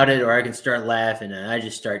cry about it or I can start laughing, and I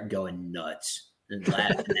just start going nuts and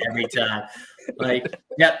laughing every time. Like,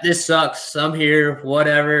 yep, this sucks. I'm here,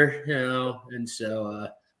 whatever, And so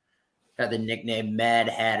got the nickname Mad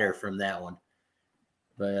Hatter from that one.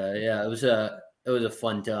 But yeah, it was a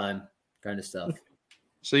fun time kind of stuff.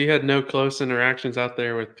 So you had no close interactions out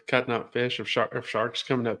there with cutting up fish of sharks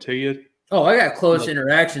coming up to you? Oh, I got close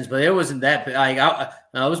interactions, but it wasn't that big. I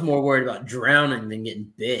was more worried about drowning than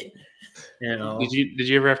getting bit. Did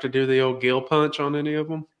you ever have to do the old gill punch on any of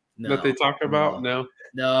them that they talk about? No.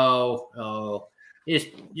 You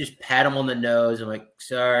just pat them on the nose. I'm like,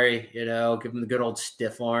 sorry, give them the good old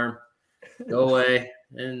stiff arm. Go away,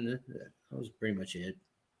 and that was pretty much it.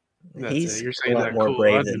 He's a lot more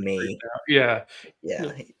brave than me. Yeah.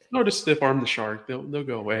 Yeah. No, just stiff arm the shark. They'll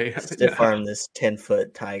go away. Stiff arm this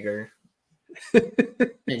 10-foot tiger. Push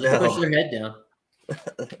their head down.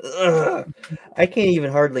 Ugh. I can't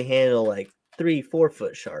even hardly handle like 3-4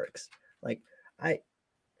 foot sharks. Like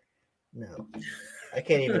no, I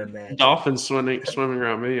can't even imagine. Dolphins swimming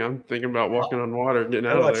around me. I'm thinking about walking on water, getting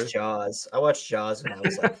I out of there. watched Jaws. I watched Jaws when I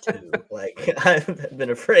was like 2. Like I've been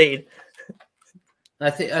afraid. I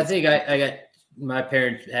think I got my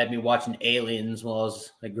parents had me watching Aliens while I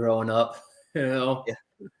was like growing up. You know,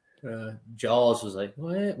 Yeah. Jaws was like,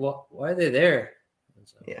 what? Why are they there?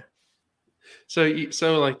 So, Yeah.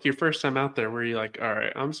 So like your first time out there, were you like, all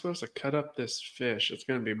right, I'm supposed to cut up this fish. It's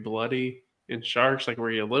gonna be bloody and sharks. Like,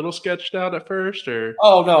 were you a little sketched out at first, or?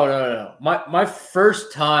 Oh no. My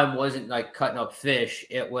first time wasn't like cutting up fish.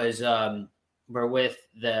 It was we're with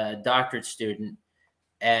the doctorate student,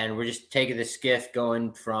 and we're just taking the skiff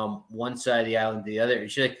going from one side of the island to the other.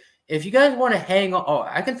 And she's like, if you guys want to hang on,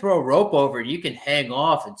 I can throw a rope over it. You can hang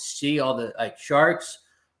off and see all the like sharks,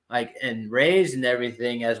 like and rays and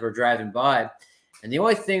everything as we're driving by. And the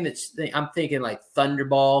only thing I'm thinking like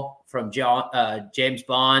Thunderball from James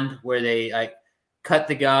Bond, where they like cut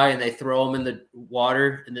the guy and they throw him in the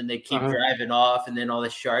water and then they keep driving off and then all the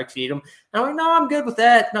sharks eat them. And I'm like, no, I'm good with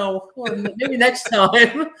that. No, well, maybe next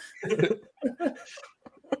time.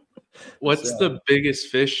 What's the biggest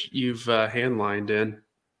fish you've hand lined in?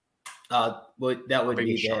 That would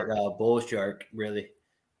be shark. that bull shark. Really,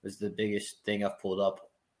 was the biggest thing I've pulled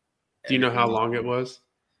up. Do you know how long it was?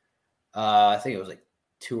 I think it was like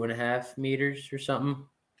 2.5 meters or something.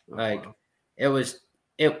 Wow. It was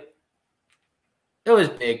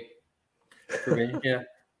big for me. Yeah.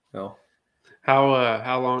 So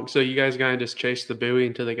how long? So you guys kind of just chased the buoy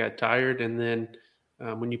until they got tired, and then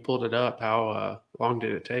when you pulled it up, how long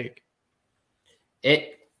did it take?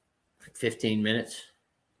 15 minutes.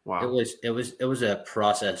 Wow. It was a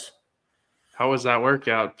process. How was that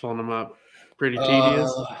workout pulling them up? Pretty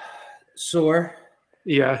tedious. Sore.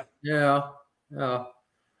 Yeah. Yeah.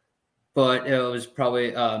 But it was probably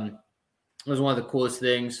it was one of the coolest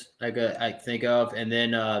things I think of. And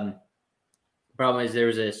then problem is there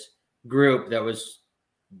was this group that was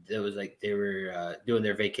like they were doing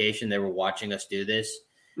their vacation. They were watching us do this.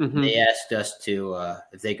 Mm-hmm. They asked us to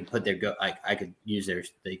if they could put their I could use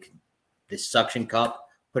this suction cup,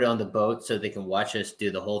 put it on the boat so they can watch us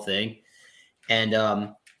do the whole thing. And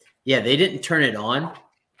they didn't turn it on.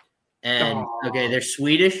 And okay, they're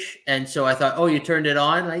Swedish, and so I thought, oh, you turned it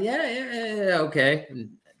on? Like, yeah, okay. And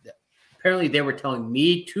apparently, they were telling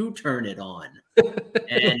me to turn it on,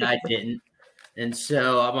 and I didn't. And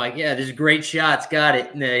so I'm like, yeah, this is great shots, got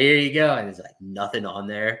it. No, here you go. And there's like nothing on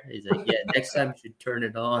there. He's like, yeah, next time you should turn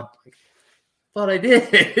it on. Like, thought I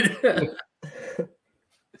did.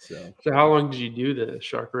 So how long did you do the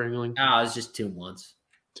shark wrangling? It was just 2 months.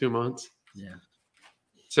 2 months. Yeah.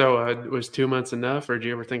 So was 2 months enough, or did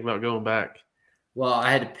you ever think about going back? Well, I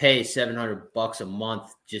had to pay $700 a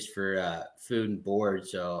month just for food and board,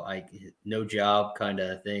 so no job kind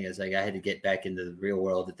of thing. It's like I had to get back into the real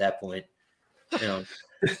world at that point. You know.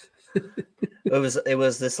 It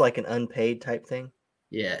was this like an unpaid type thing?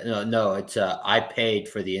 Yeah, no, it's I paid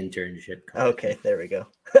for the internship. Okay, there we go.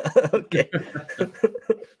 Okay.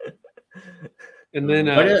 And then,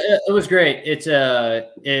 but it was great. It's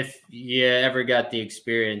if you ever got the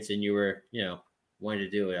experience and you were wanted to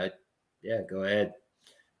do it, go ahead.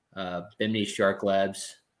 Bimini Shark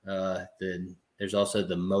Labs. Then there's also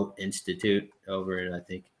the Moat Institute over in I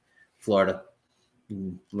think Florida.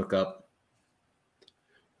 Look up.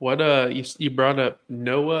 What you brought up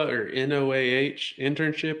NOAA or NOAH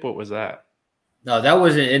internship? What was that? No, that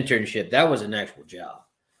was an internship. That was an actual job.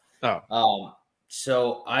 Oh.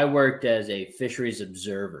 So I worked as a fisheries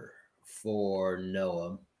observer for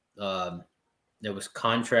NOAA. It was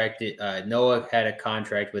contracted. NOAA had a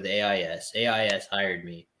contract with AIS. AIS hired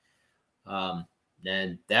me.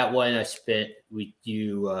 And that one I spent.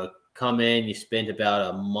 You come in. You spent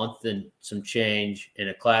about a month and some change in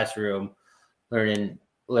a classroom, learning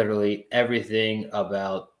literally everything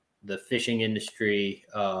about the fishing industry.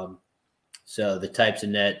 So the types of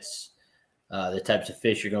nets, the types of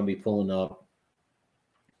fish you're going to be pulling up.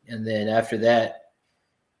 And then after that,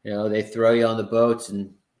 they throw you on the boats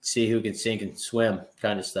and see who can sink and swim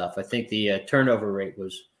kind of stuff. I think the turnover rate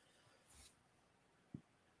was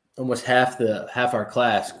almost half our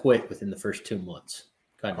class quit within the first 2 months.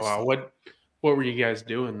 Kind of stuff. What were you guys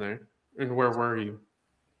doing there? And where were you?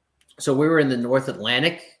 So we were in the North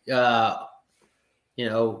Atlantic. We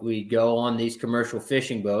go on these commercial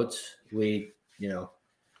fishing boats. We,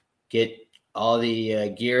 get all the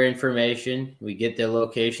gear information. We get their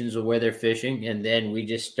locations of where they're fishing, and then we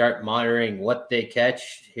just start monitoring what they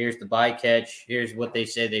catch. Here's the bycatch. Here's what they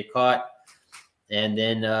say they caught. And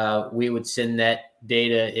then we would send that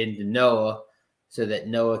data into NOAA so that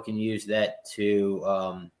NOAA can use that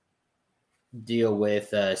to deal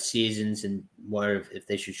with seasons and wonder if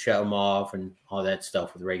they should shut them off and all that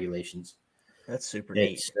stuff with regulations. That's super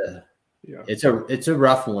neat. Yeah, It's a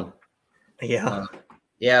rough one. Yeah.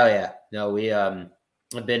 Yeah. No,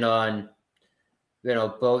 I've been on a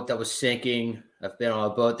boat that was sinking. I've been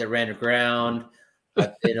on a boat that ran aground.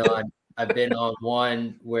 I've been on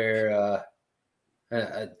one where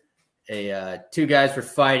two guys were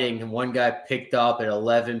fighting, and one guy picked up an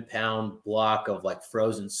 11-pound block of like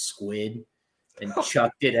frozen squid and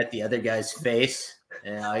chucked it at the other guy's face.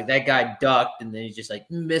 And like that guy ducked, and then he just like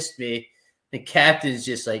missed me. The captain's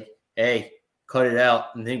just like, "Hey, cut it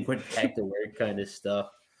out," and then went back to work, kind of stuff.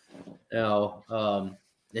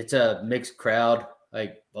 It's a mixed crowd,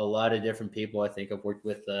 like a lot of different people. I think I've worked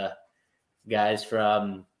with guys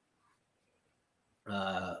from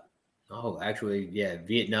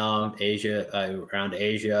Vietnam, Asia, around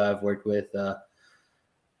Asia. I've worked with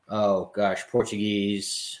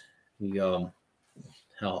Portuguese. We all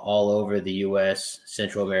over the U.S.,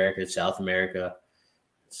 Central America, South America.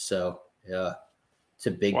 So yeah, it's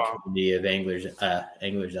a big community of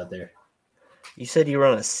anglers out there. You said you were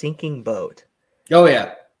on a sinking boat. Oh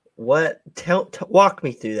yeah. What? Walk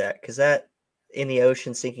me through that, because that in the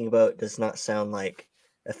ocean sinking boat does not sound like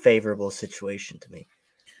a favorable situation to me.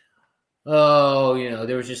 Oh,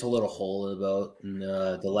 there was just a little hole in the boat, and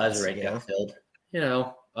the lazarette got filled.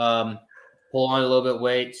 Pull on a little bit of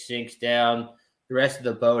weight, sinks down. The rest of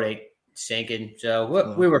the boat ain't sinking, so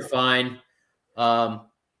we were fine.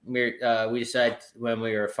 We decided when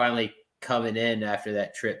we were finally coming in after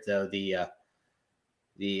that trip, though,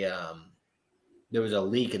 there was a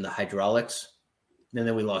leak in the hydraulics, and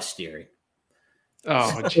then we lost steering.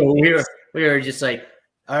 Oh, so we were just like,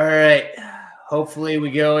 all right, hopefully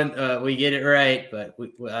we go and we get it right, but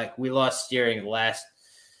we lost steering in the last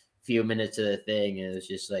few minutes of the thing, and it was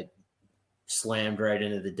just like slammed right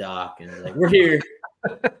into the dock, and it was like, we're here.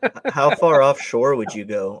 How far offshore would you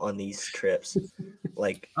go on these trips?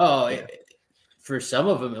 For some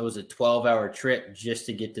of them, it was a 12-hour trip just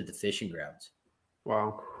to get to the fishing grounds.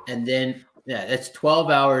 Wow. And then, that's 12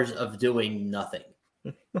 hours of doing nothing.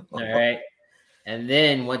 All right. And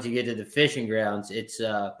then once you get to the fishing grounds, it's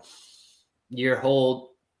your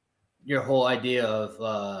whole idea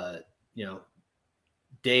of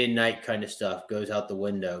day and night kind of stuff goes out the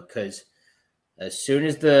window, because as soon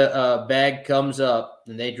as the bag comes up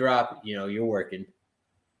and they drop, you're working,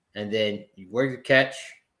 and then you work the catch.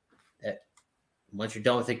 Once you're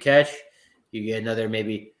done with the catch, you get another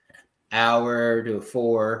maybe hour to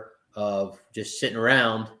 4 of just sitting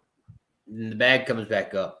around, and the bag comes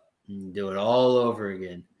back up, and you do it all over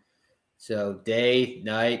again. So day,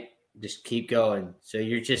 night, just keep going. So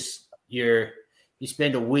you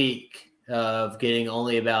spend a week of getting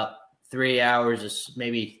only about 3 hours,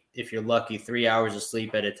 maybe if you're lucky, 3 hours of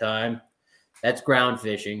sleep at a time. That's ground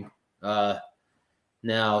fishing.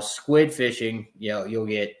 Now squid fishing, you'll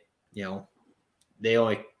get, they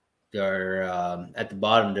only are at the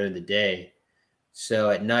bottom during the day. So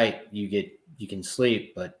at night you can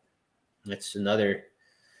sleep, but it's another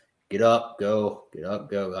get up, go, get up,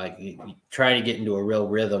 go. Like trying to get into a real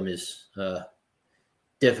rhythm is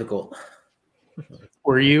difficult.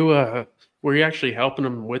 Were you actually helping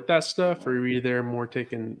them with that stuff, or were you there more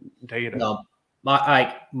taking data? No,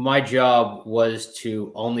 my job was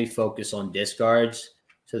to only focus on discards.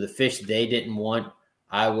 So the fish they didn't want,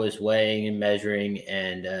 I was weighing and measuring,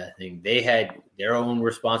 and they had their own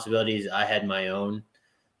responsibilities. I had my own.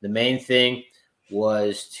 The main thing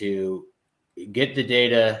was to get the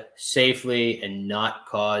data safely and not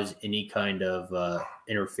cause any kind of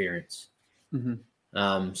interference.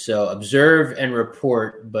 Mm-hmm. So observe and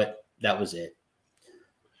report, but that was it.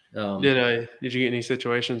 Did you get any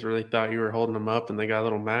situations where they thought you were holding them up and they got a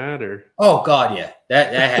little mad, or? Oh God, yeah,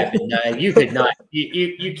 that happened. You could not,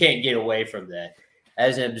 you can't get away from that.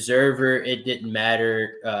 As an observer, it didn't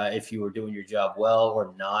matter if you were doing your job well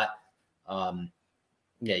or not.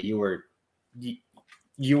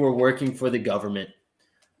 You were working for the government,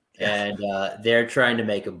 and they're trying to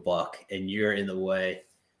make a buck, and you're in the way.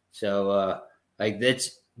 So,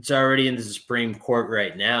 it's already in the Supreme Court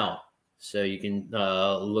right now. So you can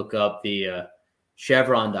look up the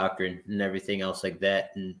Chevron doctrine and everything else like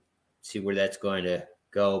that, and see where that's going to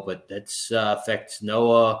go. But that's affects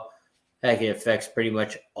NOAA. Heck, it affects pretty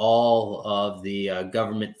much all of the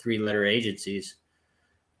government 3-letter agencies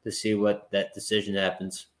to see what that decision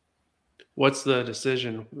happens. What's the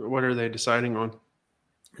decision? What are they deciding on?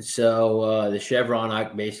 So the Chevron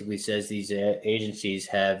Act basically says these agencies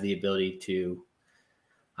have the ability to,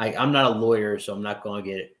 I'm not a lawyer, so I'm not going to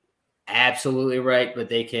get it absolutely right, but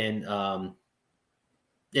they can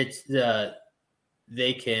it's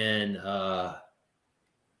they can how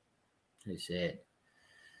do you say it?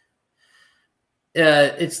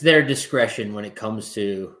 It's their discretion when it comes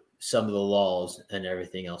to some of the laws and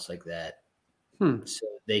everything else like that. So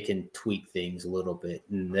they can tweak things a little bit,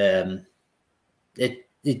 and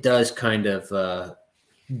it does kind of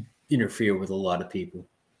interfere with a lot of people,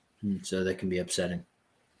 so that can be upsetting.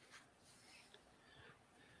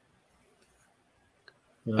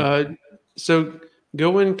 So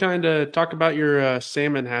go and kind of talk about your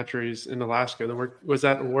salmon hatcheries in Alaska. Was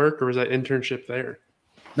that work or was that internship there?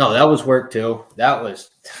 No, that was work too. That was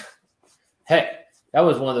that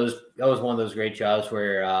was one of those great jobs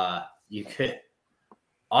where you could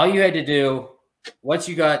all you had to do once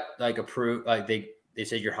you got like approved, like they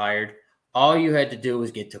said you're hired, all you had to do was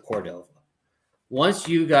get to Cordova. Once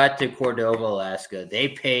you got to Cordova, Alaska, they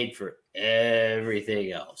paid for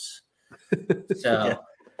everything else. So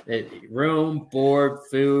room, board,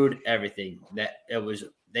 food, everything.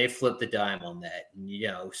 They flipped the dime on that.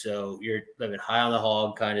 So you're living high on the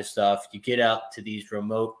hog kind of stuff. You get out to these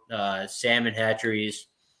remote salmon hatcheries,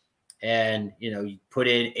 and you put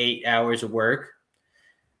in 8 hours of work.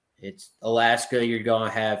 It's Alaska. You're going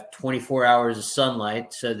to have 24 hours of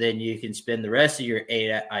sunlight, so then you can spend the rest of your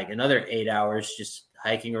another 8 hours just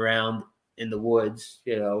hiking around in the woods,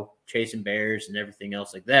 chasing bears and everything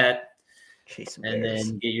else like that. And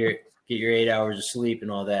then get your 8 hours of sleep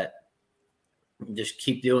and all that. Just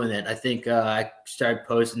keep doing that. I think I started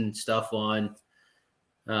posting stuff on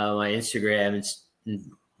my Instagram,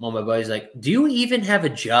 and one of my buddies like, "Do you even have a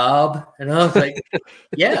job?" And I was like,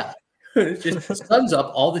 "Yeah, it's just the sun's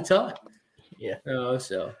up all the time." Yeah.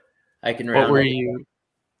 So I can. What were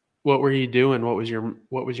you doing? What was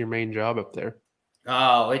your main job up there?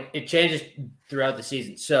 Oh, it changes throughout the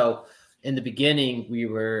season. So in the beginning, we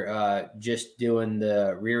were just doing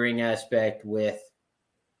the rearing aspect with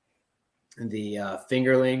the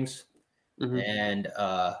fingerlings, and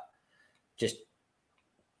just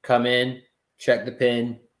come in, check the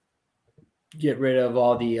pen, get rid of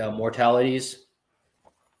all the mortalities,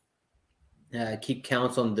 keep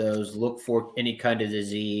counts on those, look for any kind of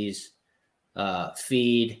disease,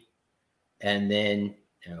 feed, and then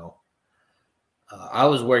I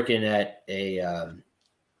was working at a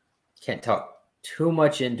can't talk too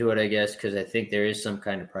much into it, I guess, because I think there is some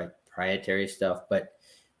kind of proprietary stuff, but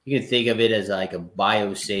you can think of it as like a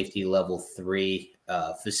biosafety level 3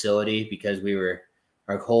 facility, because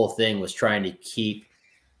our whole thing was trying to keep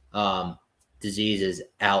diseases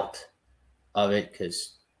out of it,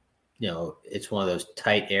 because it's one of those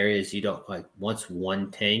tight areas. You don't like, once one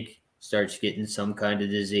tank starts getting some kind of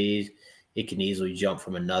disease, it can easily jump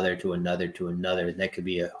from another to another to another, and that could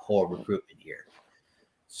be a whole recruitment year.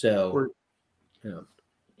 So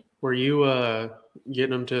were you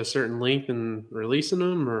getting them to a certain length and releasing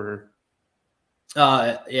them, or?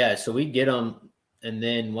 Yeah, so we get them, and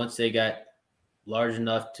then once they got large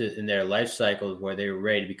enough in their life cycle where they were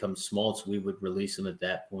ready to become smolts, we would release them at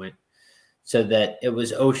that point, so that it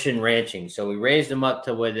was ocean ranching. So we raised them up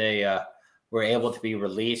to where they were able to be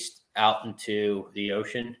released out into the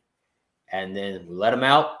ocean, and then we let them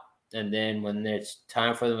out, and then when it's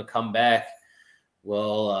time for them to come back,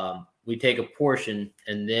 well, we take a portion,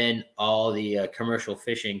 and then all the commercial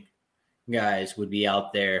fishing guys would be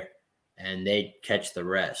out there, and they'd catch the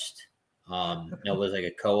rest. It was like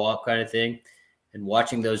a co-op kind of thing, and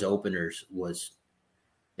watching those openers was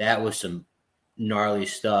some gnarly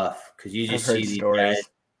stuff, because you just see these stories. guys.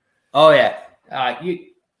 Oh yeah,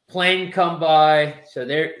 plane come by, so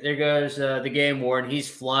there goes the game warden.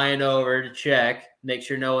 He's flying over to check, make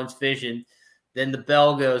sure no one's fishing. Then the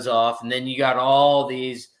bell goes off, and then you got all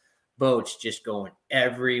these boats just going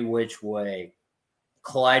every which way,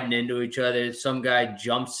 colliding into each other. Some guy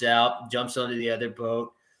jumps onto the other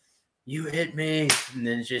boat. You hit me, and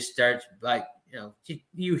then it just starts like,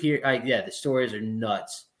 you hear, the stories are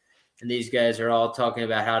nuts, and these guys are all talking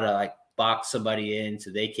about how to like box somebody in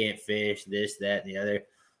so they can't fish, this, that, and the other,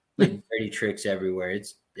 like dirty tricks everywhere.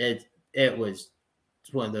 It was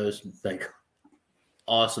one of those like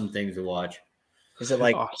awesome things to watch. Is it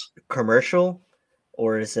like commercial,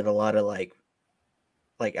 or is it a lot of like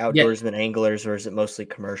outdoorsmen anglers, or is it mostly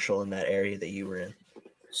commercial in that area that you were in?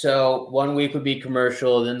 So 1 week would be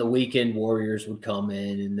commercial, then the weekend warriors would come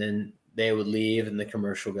in, and then they would leave, and the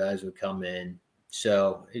commercial guys would come in.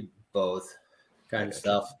 So both kind of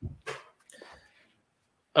stuff.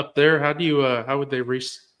 Up there, how would they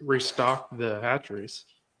restock the hatcheries?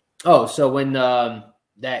 Oh, so when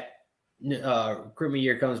that recruitment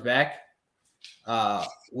year comes back,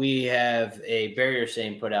 we have a barrier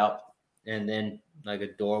seine put out, and then like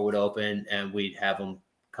a door would open, and we'd have them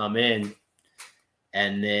come in,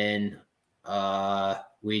 and then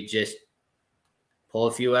we just pull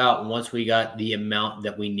a few out. And once we got the amount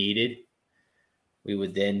that we needed, we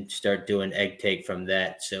would then start doing egg take from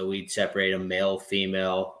that. So we'd separate them male,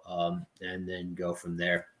 female, and then go from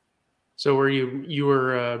there. So were you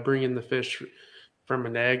were bringing the fish from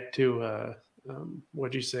an egg to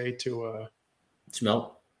what'd you say to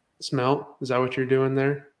Smelt. smelt? Is that what you're doing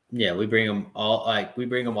there? Yeah, we bring them all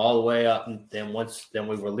the way up, and then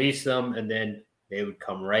we release them, and then they would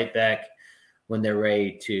come right back when they're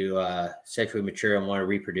ready to sexually mature and want to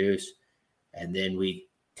reproduce, and then we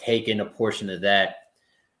take in a portion of that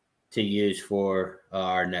to use for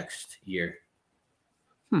our next year.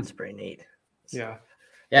 That's pretty neat. Yeah.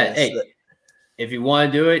 Yeah. Hey, if you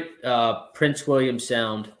want to do it, Prince William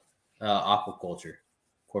Sound Aquaculture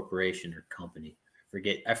Corporation or Company.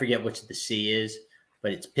 I forget which the C is,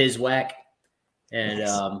 but it's PISWAC. And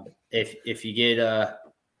Nice. if you get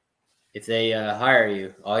if they hire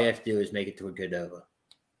you, all you have to do is make it to a Godova.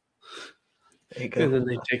 There you go. And then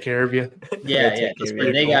they take care of you. Yeah, They'll yeah. take care of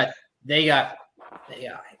And you. they got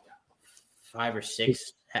 5 or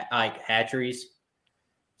 6 hatcheries.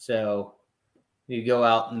 So you go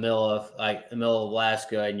out in the middle of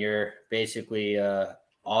Alaska, and you're basically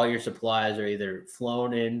all your supplies are either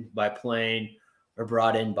flown in by plane or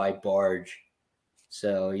brought in by barge.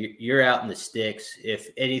 So you're out in the sticks. If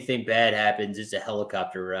anything bad happens, it's a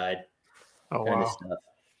helicopter ride. Oh, kind wow. of stuff.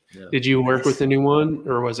 Yeah. Did you work with anyone,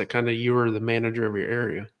 or was it kind of you were the manager of your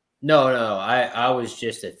area? No. I was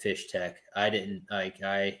just a fish tech. I didn't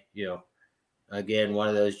again, one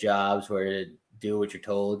of those jobs where you do what you're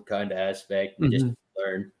told kind of aspect, just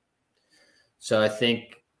learn. So I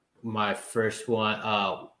think my first one,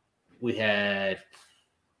 we had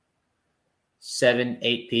 7,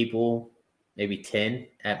 8 people, maybe 10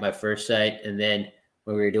 at my first site. And then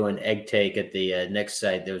when we were doing egg take at the next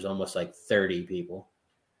site, there was almost like 30 people.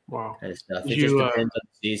 Wow. Kind of stuff. Did It just depends on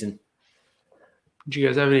the season. Did you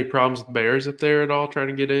guys have any problems with bears up there at all trying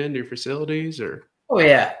to get into your facilities, or? Oh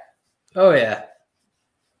yeah.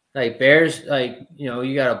 Like bears,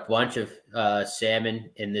 you got a bunch of salmon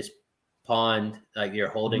in this pond, like your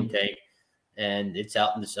holding tank, and it's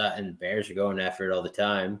out in the side, and bears are going after it all the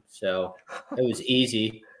time. So it was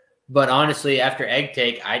easy. But honestly, after egg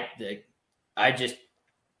take, I just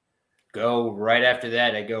go right after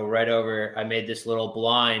that. I go right over. I made this little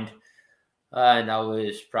blind, and I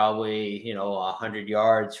was probably 100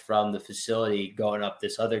 yards from the facility going up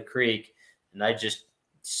this other creek, and I just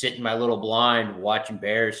sit in my little blind watching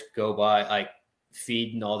bears go by, like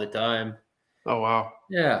feeding all the time. Oh, wow.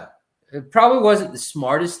 Yeah. It probably wasn't the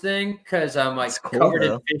smartest thing because I'm like covered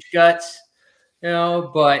in fish guts,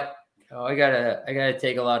 but I gotta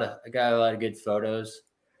take I got a lot of good photos.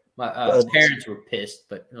 My parents were pissed,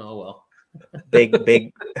 but oh well.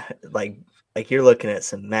 big, like you're looking at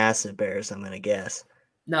some massive bears, I'm gonna guess.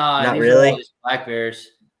 No, not really. Just black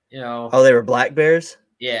bears, Oh, they were black bears?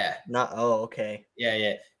 Yeah. Not. Oh, okay.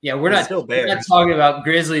 Yeah. We're not bears. talking about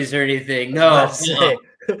grizzlies or anything. No.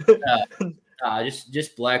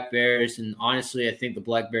 Just black bears, and honestly, I think the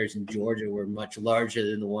black bears in Georgia were much larger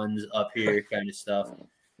than the ones up here, kind of stuff.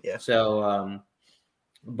 Yeah. So,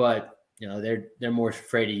 but they're more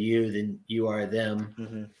afraid of you than you are of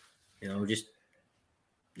them. Mm-hmm. Just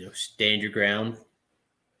stand your ground.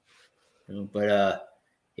 But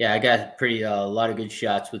I got a lot of good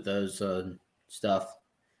shots with those stuff.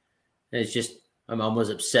 And it's just my mom was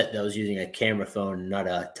upset that I was using a camera phone and not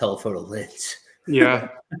a telephoto lens. Yeah.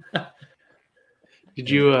 Did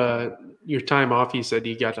you your time off? You said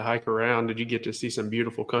you got to hike around. Did you get to see some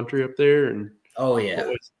beautiful country up there? And oh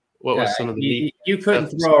yeah, what was some of the you couldn't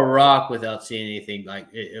throw a rock without seeing anything. Like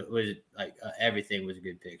it was like everything was a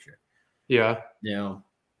good picture. Yeah.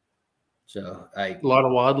 So a lot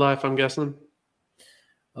of wildlife, I'm guessing.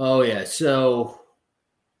 Oh yeah. So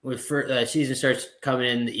when season starts coming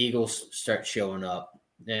in, the eagles start showing up,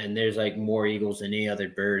 and there's like more eagles than any other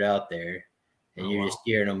bird out there. And you're just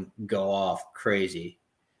hearing them go off crazy.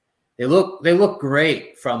 They look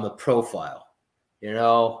great from the profile,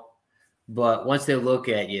 but once they look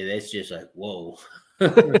at you, it's just like, whoa,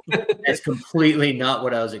 that's completely not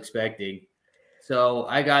what I was expecting. So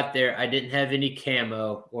I got there. I didn't have any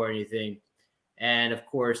camo or anything. And of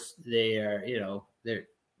course they are,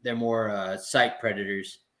 they're more sight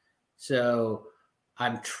predators. So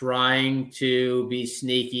I'm trying to be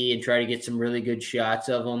sneaky and try to get some really good shots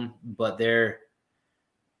of them, but they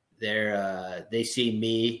see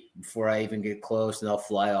me before I even get close, and they'll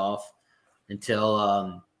fly off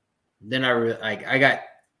until then I got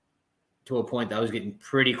to a point that I was getting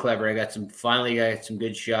pretty clever. I got some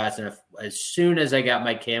good shots, and as soon as I got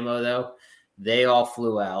my camo though, they all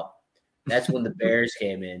flew out. That's when the bears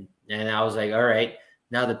came in. And I was like, all right,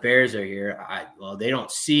 now the bears are here. Well, they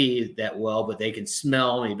don't see that well, but they can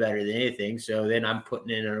smell me better than anything. So then I'm putting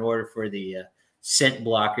in an order for the scent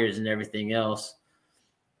blockers and everything else.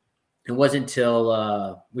 It wasn't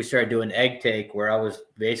until we started doing egg take where I was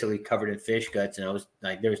basically covered in fish guts, and I was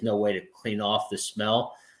like, there was no way to clean off the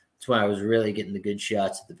smell. That's when I was really getting the good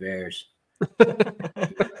shots at the bears.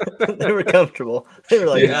 They were comfortable. They were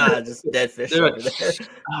like, just dead fish over there.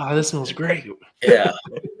 Oh, this smells great. Yeah.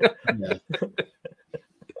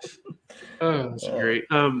 Oh, that's great.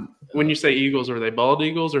 When you say eagles, are they bald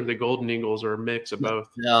eagles or are they golden eagles or a mix of both?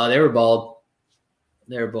 No, they were bald.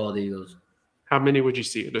 They were bald eagles. How many would you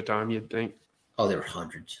see at a time, you'd think? Oh, there were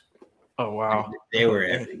hundreds. Oh, wow. They were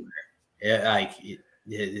everywhere. Yeah,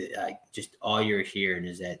 just all you're hearing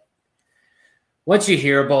is that once you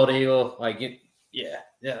hear a bald eagle, I've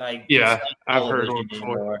heard one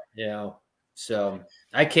before. So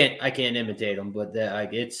I can't imitate them, but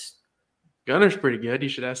it's Gunner's pretty good. You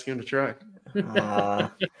should ask him to try. I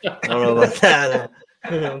don't know about that.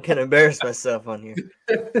 I'm gonna embarrass myself on here.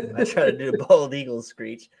 I try to do the bald eagle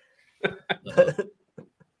screech.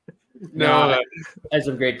 No, I had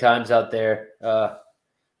some great times out there.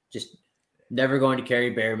 Just never going to carry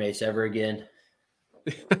bear mace ever again.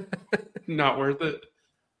 Not worth it.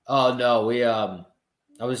 Oh no,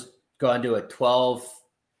 I was going to a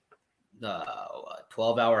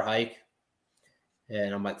 12-hour hike,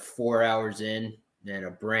 and I'm like 4 hours in, and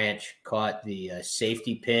a branch caught the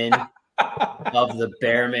safety pin of the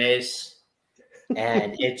bear mace,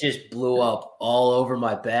 and it just blew up all over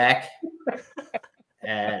my back.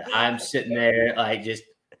 And I'm sitting there I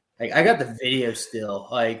got the video still.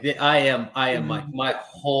 Like I am like my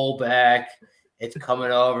whole back, it's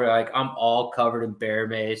coming over. Like I'm all covered in bear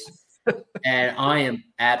mace. And I'm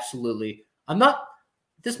not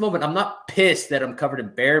at this moment, I'm not pissed that I'm covered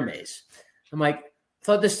in bear mace. I'm like, I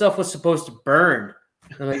thought this stuff was supposed to burn.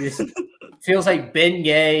 I'm like, this feels like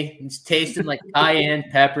Bengay. It's tasting like cayenne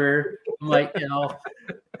pepper. I'm like, I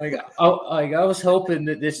was hoping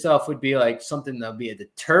that this stuff would be like something that would be a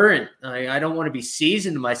deterrent. I don't want to be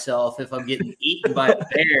seasoned myself if I'm getting eaten by a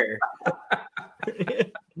bear.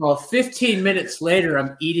 Well, 15 minutes later,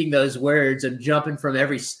 I'm eating those words. I'm jumping from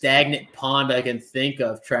every stagnant pond I can think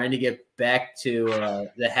of, trying to get back to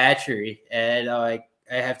the hatchery. And I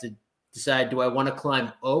have to decide, do I want to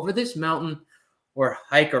climb over this mountain or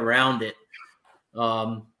hike around it?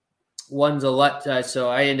 One's a lot. So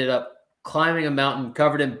I ended up climbing a mountain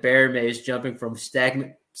covered in bear mace, jumping from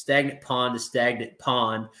stagnant pond to stagnant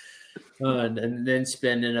pond, and then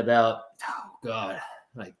spending about,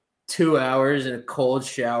 2 hours in a cold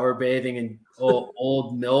shower, bathing in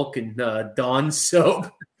old milk and Dawn soap.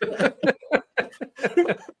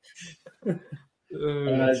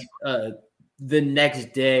 The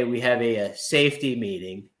next day, we have a safety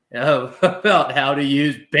meeting about how to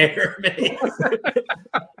use bear mace.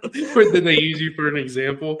 Did they use you for an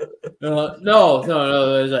example? No. It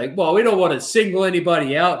was like, well, we don't want to single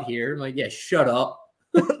anybody out here. I'm like, yeah, shut up.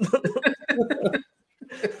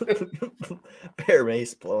 Bear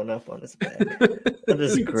mace blowing up on his back. That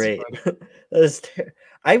is great.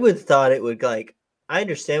 I would thought it would I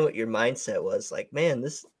understand what your mindset was. Like, man,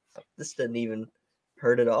 this doesn't even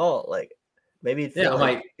hurt at all. Like, maybe it felt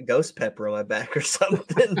like ghost pepper on my back or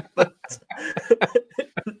something. But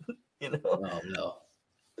Oh no.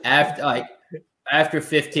 After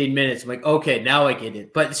 15 minutes, I'm like, okay, now I get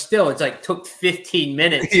it. But still, it's like took 15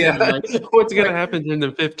 minutes. Yeah. What's going to happen in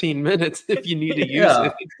the 15 minutes if you need to use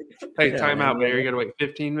it? Hey, time out, Bear. You got to wait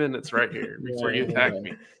 15 minutes right here before you attack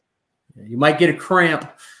me. You might get a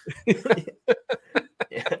cramp.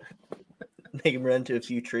 Make him run to a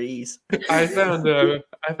few trees. I found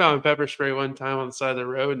pepper spray one time on the side of the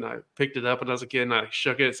road, and I picked it up when I was a kid, and I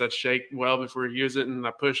shook it. It said shake well before you use it, and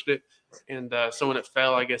I pushed it. And so when it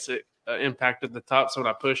fell, I guess it impacted the top. So when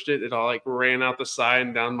I pushed it, it all ran out the side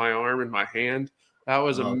and down my arm and my hand. That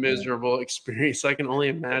was a miserable experience. I can only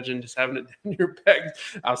imagine just having it in your back.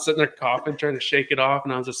 I was sitting there coughing, trying to shake it off,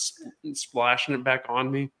 and I was just splashing it back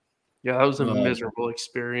on me. Yeah, that was a miserable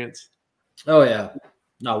experience. Oh, yeah.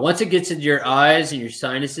 No, once it gets into your eyes and your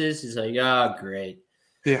sinuses, it's like, great.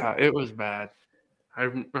 Yeah, it was bad. I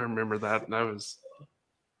remember that. My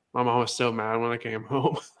mom was so mad when I came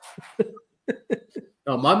home.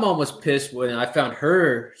 No, my mom was pissed when I found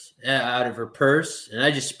hers out of her purse, and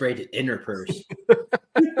I just sprayed it in her purse.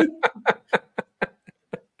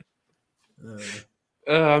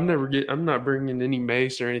 I'm not bringing any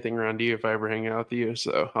mace or anything around you if I ever hang out with you.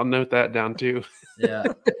 So I'll note that down too. Yeah.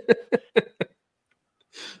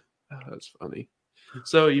 That's funny.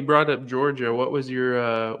 So you brought up Georgia. What was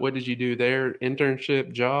your what did you do there?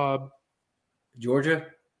 Internship, job? Georgia.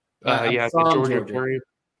 The Georgia Aquarium.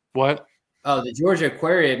 What? Oh, the Georgia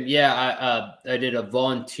Aquarium. Yeah, I did a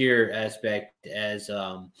volunteer aspect as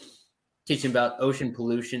teaching about ocean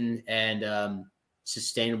pollution and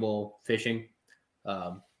sustainable fishing.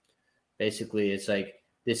 Basically, it's like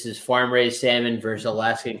this is farm raised salmon versus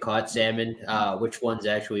Alaskan caught salmon. Which one's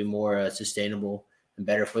actually more sustainable and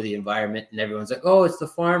better for the environment? And everyone's like, "Oh, it's the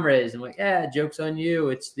farm raised." I'm like, "Yeah, joke's on you.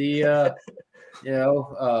 It's the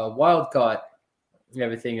wild caught and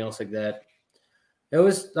everything else like that." It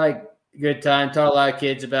was like a good time. Taught a lot of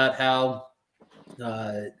kids about how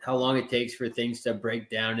long it takes for things to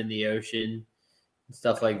break down in the ocean and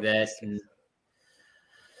stuff like that.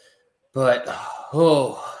 But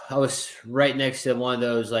I was right next to one of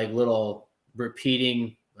those like little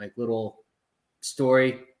repeating like little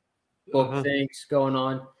story book things going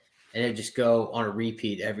on, and it just go on a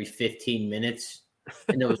repeat every 15 minutes.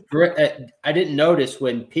 And it was great. I didn't notice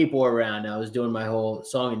when people were around. I was doing my whole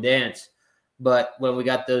song and dance, but when we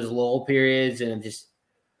got those lull periods, and I'm just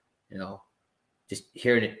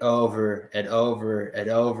hearing it over and over and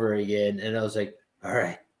over again, and I was like, all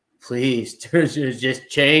right. Please, just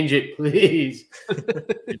change it, please.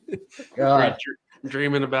 God.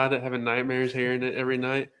 Dreaming about it, having nightmares hearing it every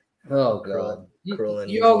night. Oh God.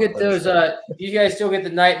 You all get those you guys still get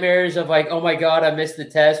the nightmares of like, oh my God, I missed the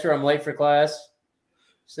test or I'm late for class?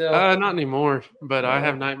 So not anymore, but I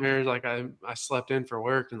have nightmares like I slept in for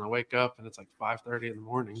work and I wake up and it's like 5:30 in the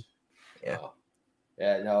morning. Yeah.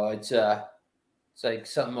 Yeah, no, it's like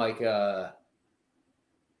something like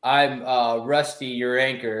I'm Rusty, your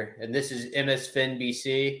anchor, and this is MS Fin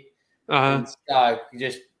BC. And,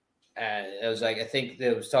 it was like, I think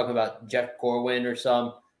it was talking about Jeff Corwin or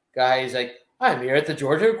some guy. He's like, I'm here at the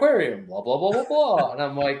Georgia Aquarium, blah, blah, blah, blah, blah. And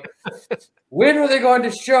I'm like, when are they going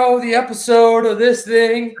to show the episode of this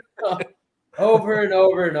thing? Over and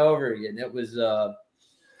over and over again. It was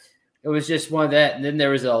just one of that. And then there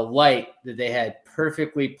was a light that they had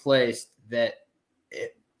perfectly placed that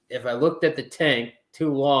if I looked at the tank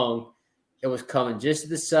too long, it was coming just to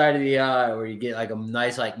the side of the eye where you get like a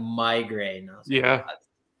nice like migraine. Yeah.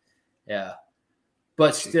 Yeah.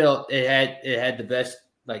 But still it had the best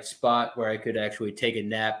like spot where I could actually take a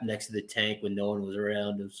nap next to the tank when no one was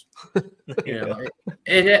around. It was,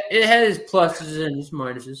 it had its pluses and its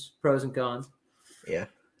minuses, pros and cons. Yeah.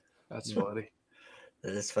 That's funny.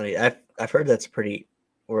 That is funny. I've heard that's pretty,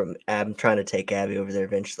 or I'm trying to take Abby over there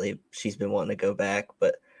eventually. She's been wanting to go back,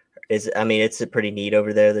 but it's a pretty neat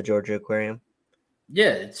over there, the Georgia Aquarium.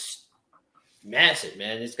 Yeah, it's massive,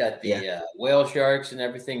 man. It's got the whale sharks and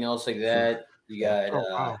everything else like that. You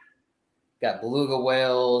got got beluga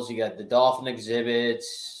whales. You got the dolphin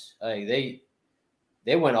exhibits. They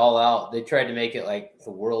went all out. They tried to make it like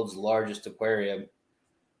the world's largest aquarium.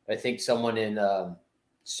 I think someone in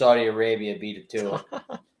Saudi Arabia beat it to it.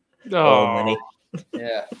 Money.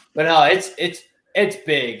 Yeah, but no, it's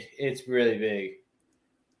big. It's really big.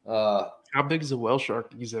 How big is a whale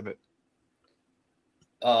shark exhibit?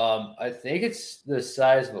 I think it's the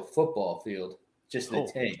size of a football field, just the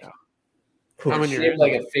tank. Yeah. It's shaped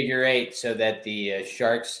like a figure eight, so that the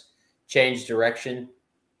sharks change direction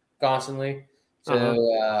constantly.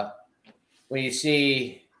 So when you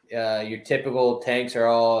see your typical tanks are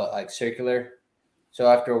all like circular, so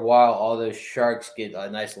after a while, all those sharks get a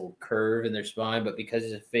nice little curve in their spine. But because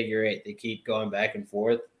it's a figure eight, they keep going back and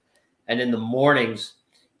forth. And in the mornings,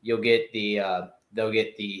 you'll get they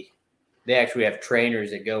actually have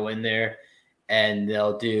trainers that go in there and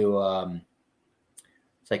they'll do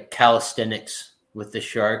it's like calisthenics with the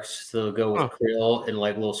sharks. So they'll go with krill and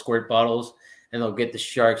like little squirt bottles, and they'll get the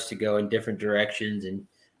sharks to go in different directions and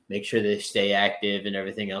make sure they stay active and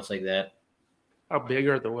everything else like that. How big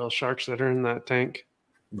are the whale sharks that are in that tank?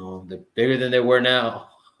 No, they're bigger than they were now.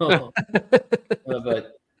 But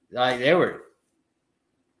they were.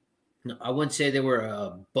 I wouldn't say they were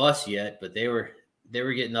a bus yet, but they were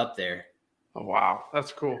getting up there. Oh wow,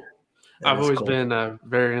 that's cool. I've always been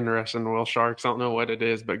very interested in whale sharks. I don't know what it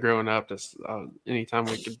is, but growing up, just anytime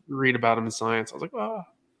we could read about them in science, I was like, oh.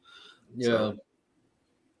 Yeah. So,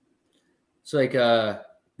 it's like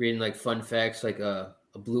reading like fun facts, like a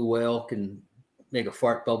blue whale can make a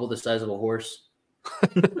fart bubble the size of a horse,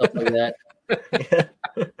 stuff like that.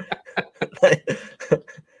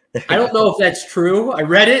 I don't know if that's true. I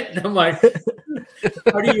read it, and I'm like,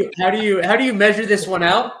 how do you measure this one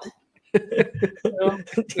out?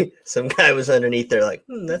 Some guy was underneath there, like,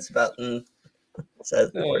 that's about size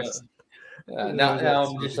of the horse. Now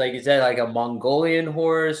I'm just like, is that like a Mongolian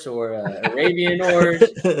horse or an Arabian horse?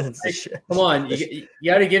 Come on, you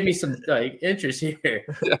got to give me some interest here.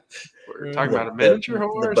 Yeah. We're talking about a miniature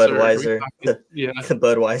horse, the Budweiser, the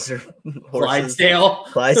Budweiser horses.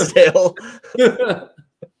 Clydesdale.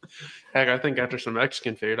 Heck, I think after some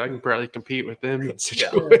Mexican food, I can probably compete with them in that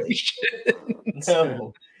situation.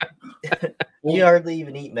 No. You hardly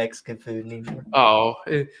even eat Mexican food anymore. Oh,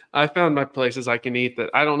 I found my places I can eat that.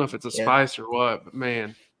 I don't know if it's a spice or what, but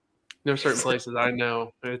man, there's certain places I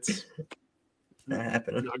know it's not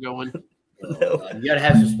happening. Not going. No. You gotta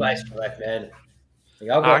have some spice in life, man.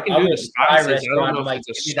 Like, I can do the spices. Restaurant. I'm like,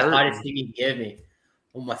 give me the hottest thing you can give me.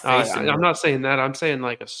 On my face. I'm not saying that. I'm saying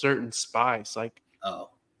like a certain spice, like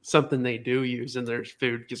something they do use in their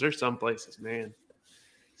food, because there's some places, man,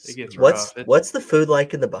 it gets rough. What's the food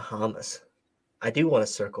like in the Bahamas? I do want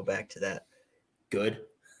to circle back to that. Good.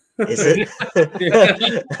 Is it?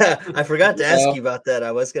 I forgot to ask you about that.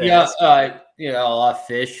 I was going to ask. A lot of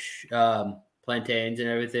fish, plantains, and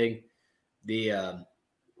everything.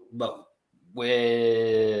 But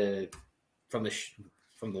from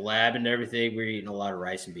the lab and everything, we're eating a lot of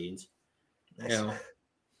rice and beans. Nice.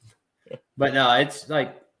 But no, it's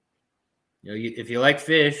like, if you like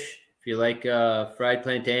fish, if you like fried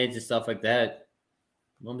plantains and stuff like that,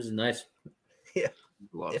 Bahamas is nice. Yeah,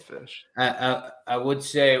 love fish. I would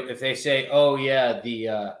say if they say, "Oh yeah,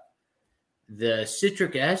 the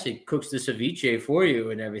citric acid cooks the ceviche for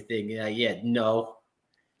you and everything," no,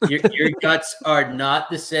 your guts are not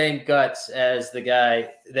the same guts as the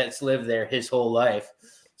guy that's lived there his whole life.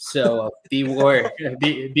 So beware.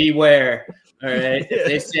 All right, if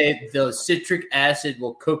they say the citric acid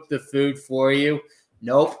will cook the food for you,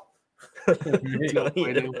 nope. Don't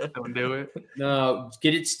do it. No,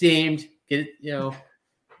 get it steamed. Get it,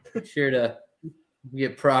 make sure to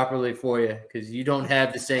get properly for you, because you don't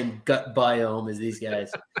have the same gut biome as these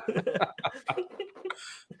guys.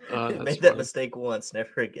 Made that mistake once,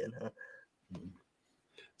 never again, huh?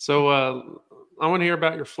 So I want to hear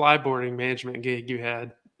about your flyboarding management gig you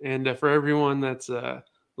had. And for everyone that's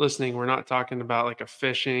listening, we're not talking about like a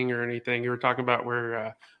fishing or anything. You were talking about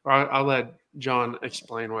where I'll let John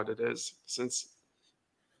explain what it is, since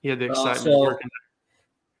he had the excitement of working there.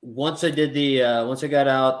 Once I got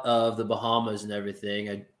out of the Bahamas and everything,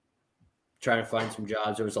 I tried to find some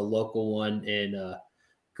jobs. There was a local one in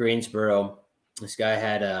Greensboro. This guy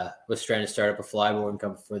was trying to start up a flyboarding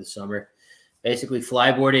company for the summer. Basically,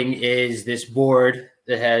 flyboarding is this board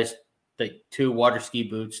that has like 2 water ski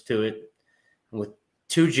boots to it, with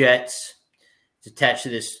 2 jets. It's attached to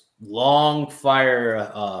this long fire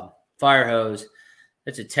hose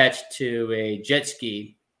that's attached to a jet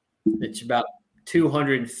ski. It's about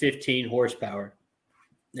 215 horsepower.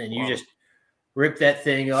 And you just rip that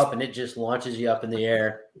thing up and it just launches you up in the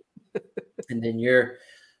air. And then you're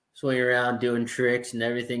swinging around doing tricks and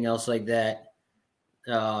everything else like that.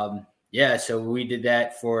 So we did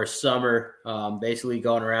that for summer, basically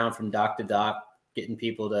going around from dock to dock, getting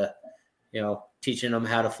people to, teaching them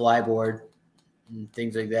how to flyboard and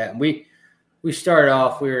things like that. And we started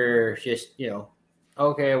off, we were just,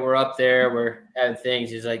 okay, we're up there, we're having things.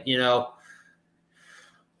 He's like, I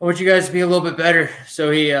want you guys to be a little bit better. So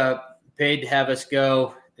he paid to have us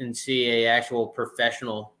go and see a actual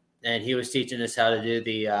professional, and he was teaching us how to do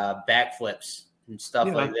the backflips and stuff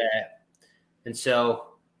like that. And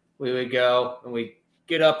so we would go and we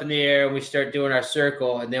get up in the air and we start doing our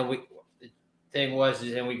circle, and then the thing was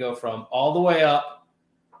then we go from all the way up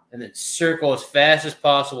and then circle as fast as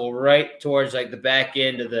possible right towards like the back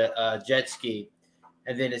end of the jet ski.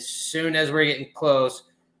 And then as soon as we're getting close,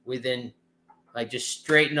 we then like just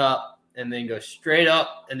straighten up and then go straight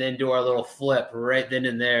up and then do our little flip right then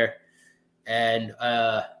and there. And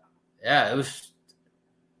it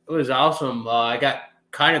was awesome. I got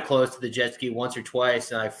kind of close to the jet ski once or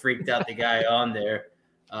twice, and I freaked out the guy on there.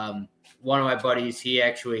 One of my buddies, he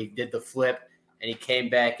actually did the flip, and he came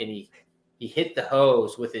back and he hit the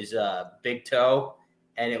hose with his big toe,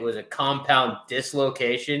 and it was a compound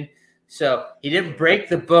dislocation. So he didn't break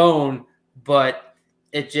the bone, but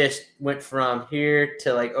it just went from here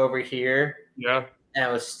to like over here. Yeah. And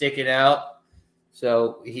it was sticking out.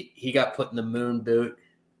 So he got put in the moon boot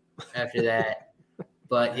after that.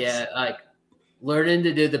 But like learning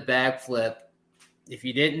to do the backflip, if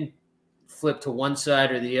you didn't flip to one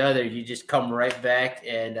side or the other, you just come right back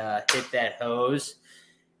and hit that hose.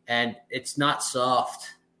 And it's not soft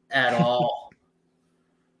at all.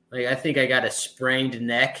 Like I think I got a sprained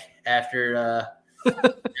neck after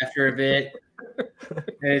a bit.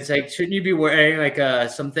 And it's like, shouldn't you be wearing like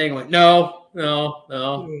something? Like, no.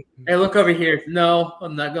 Hey, look over here. No,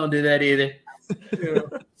 I'm not gonna do that either.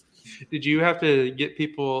 Did you have to get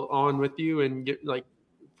people on with you and get like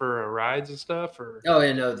for rides and stuff? Or Oh,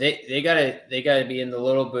 yeah, no, they gotta be in the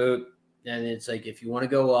little boot, and it's like if you want to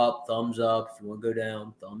go up, thumbs up. If you want to go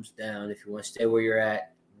down, thumbs down. If you want to stay where you're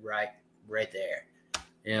at, right there,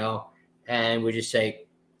 And we just say,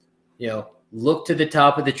 look to the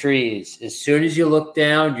top of the trees. As soon as you look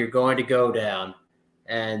down, you're going to go down,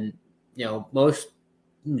 and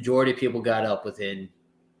majority of people got up within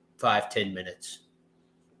 5-10 minutes.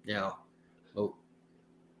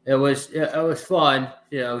 It was fun.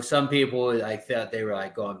 Some people I thought they were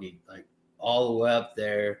like going to be like all the way up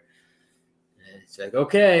there. And it's like,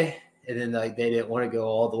 okay. And then like they didn't want to go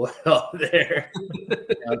all the way up there.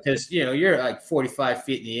 Because you're like 45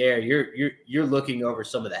 feet in the air. You're looking over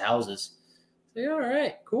some of the houses. Say, all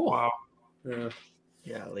right, cool. Wow.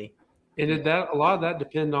 Yeah, Lee. And did a lot of that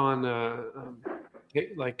depend on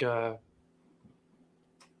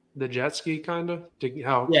the jet ski kind of to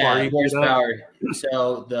how far you horsepower.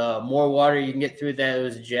 So the more water you can get through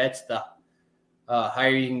those jets, the higher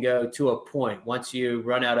you can go to a point. Once you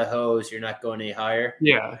run out of hose, you're not going any higher.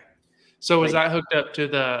 Yeah. So was that hooked up to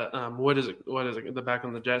the what is it? The back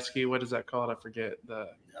on the jet ski? What is that called? I forget the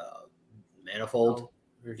manifold.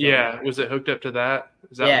 Yeah, was it hooked up to that?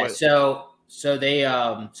 Is that So they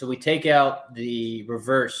so we take out the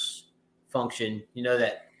reverse function.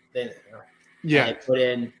 That they put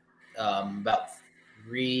in about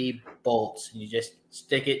 3 bolts, and you just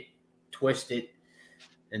stick it, twist it,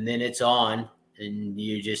 and then it's on, and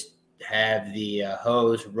you just have the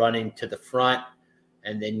hose running to the front,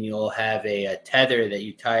 and then you'll have a tether that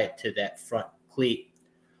you tie it to that front cleat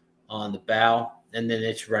on the bow, and then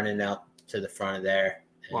it's running out to the front of there,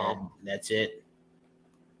 and that's it.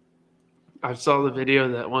 I saw the video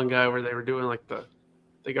of that one guy where they were doing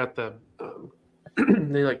they got the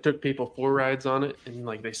they like took people for rides on it, and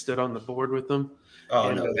like they stood on the board with them.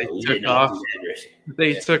 Oh, no, they took off.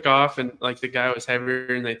 They took off, and like the guy was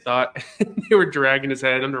heavier, and they thought they were dragging his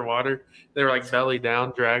head underwater. They were like belly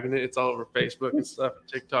down, dragging it. It's all over Facebook and stuff.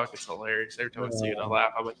 TikTok, it's hilarious. Every time I see it, I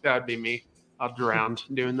laugh. I'm like, that'd be me. I'll drown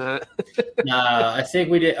doing that. I think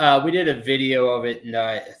we did a video of it, and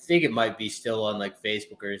I think it might be still on like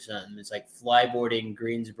Facebook or something. It's like flyboarding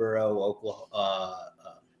Greensboro, Oklahoma.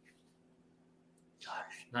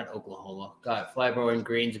 Not Oklahoma. God, flyboarding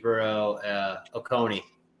Greensboro, Oconee.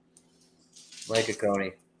 Lake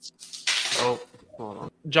Oconee. Oh, hold on.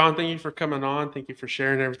 John, thank you for coming on. Thank you for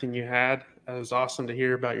sharing everything you had. It was awesome to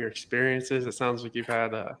hear about your experiences. It sounds like you've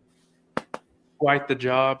had quite the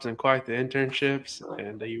jobs and quite the internships,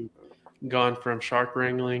 and you've gone from shark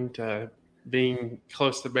wrangling to being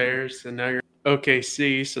close to bears, and now you're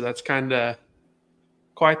OKC. So that's kind of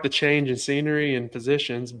quite the change in scenery and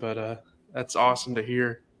positions, but that's awesome to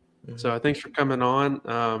hear. Mm-hmm. So thanks for coming on.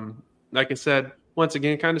 Like I said, once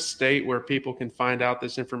again, kind of state where people can find out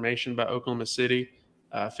this information about Oklahoma City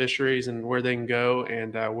fisheries and where they can go,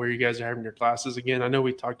 and where you guys are having your classes again. I know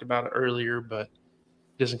we talked about it earlier, but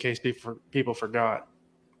just in case people forgot.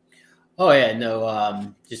 Oh, yeah.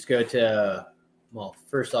 No, just go to,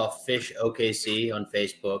 first off, Fish OKC on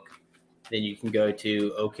Facebook. Then you can go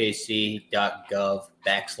to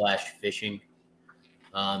okc.gov/fishing.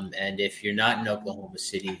 And if you're not in Oklahoma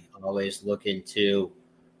City, always look into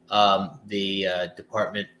the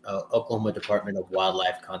Oklahoma Department of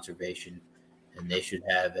Wildlife Conservation, and they should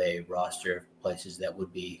have a roster of places that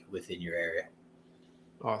would be within your area.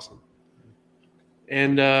 Awesome.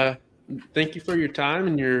 And thank you for your time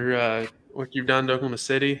and your what you've done to Oklahoma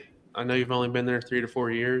City. I know you've only been there 3 to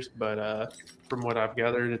 4 years, but from what I've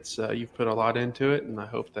gathered, it's you've put a lot into it, and I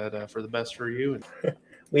hope that for the best for you.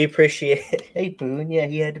 We appreciate it. Hey, Boone. Yeah,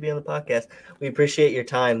 he had to be on the podcast. We appreciate your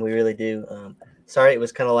time. We really do. Sorry it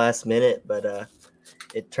was kind of last minute, but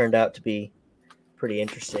it turned out to be pretty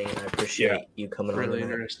interesting, and I appreciate you coming on. Really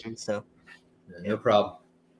interesting. So, no problem.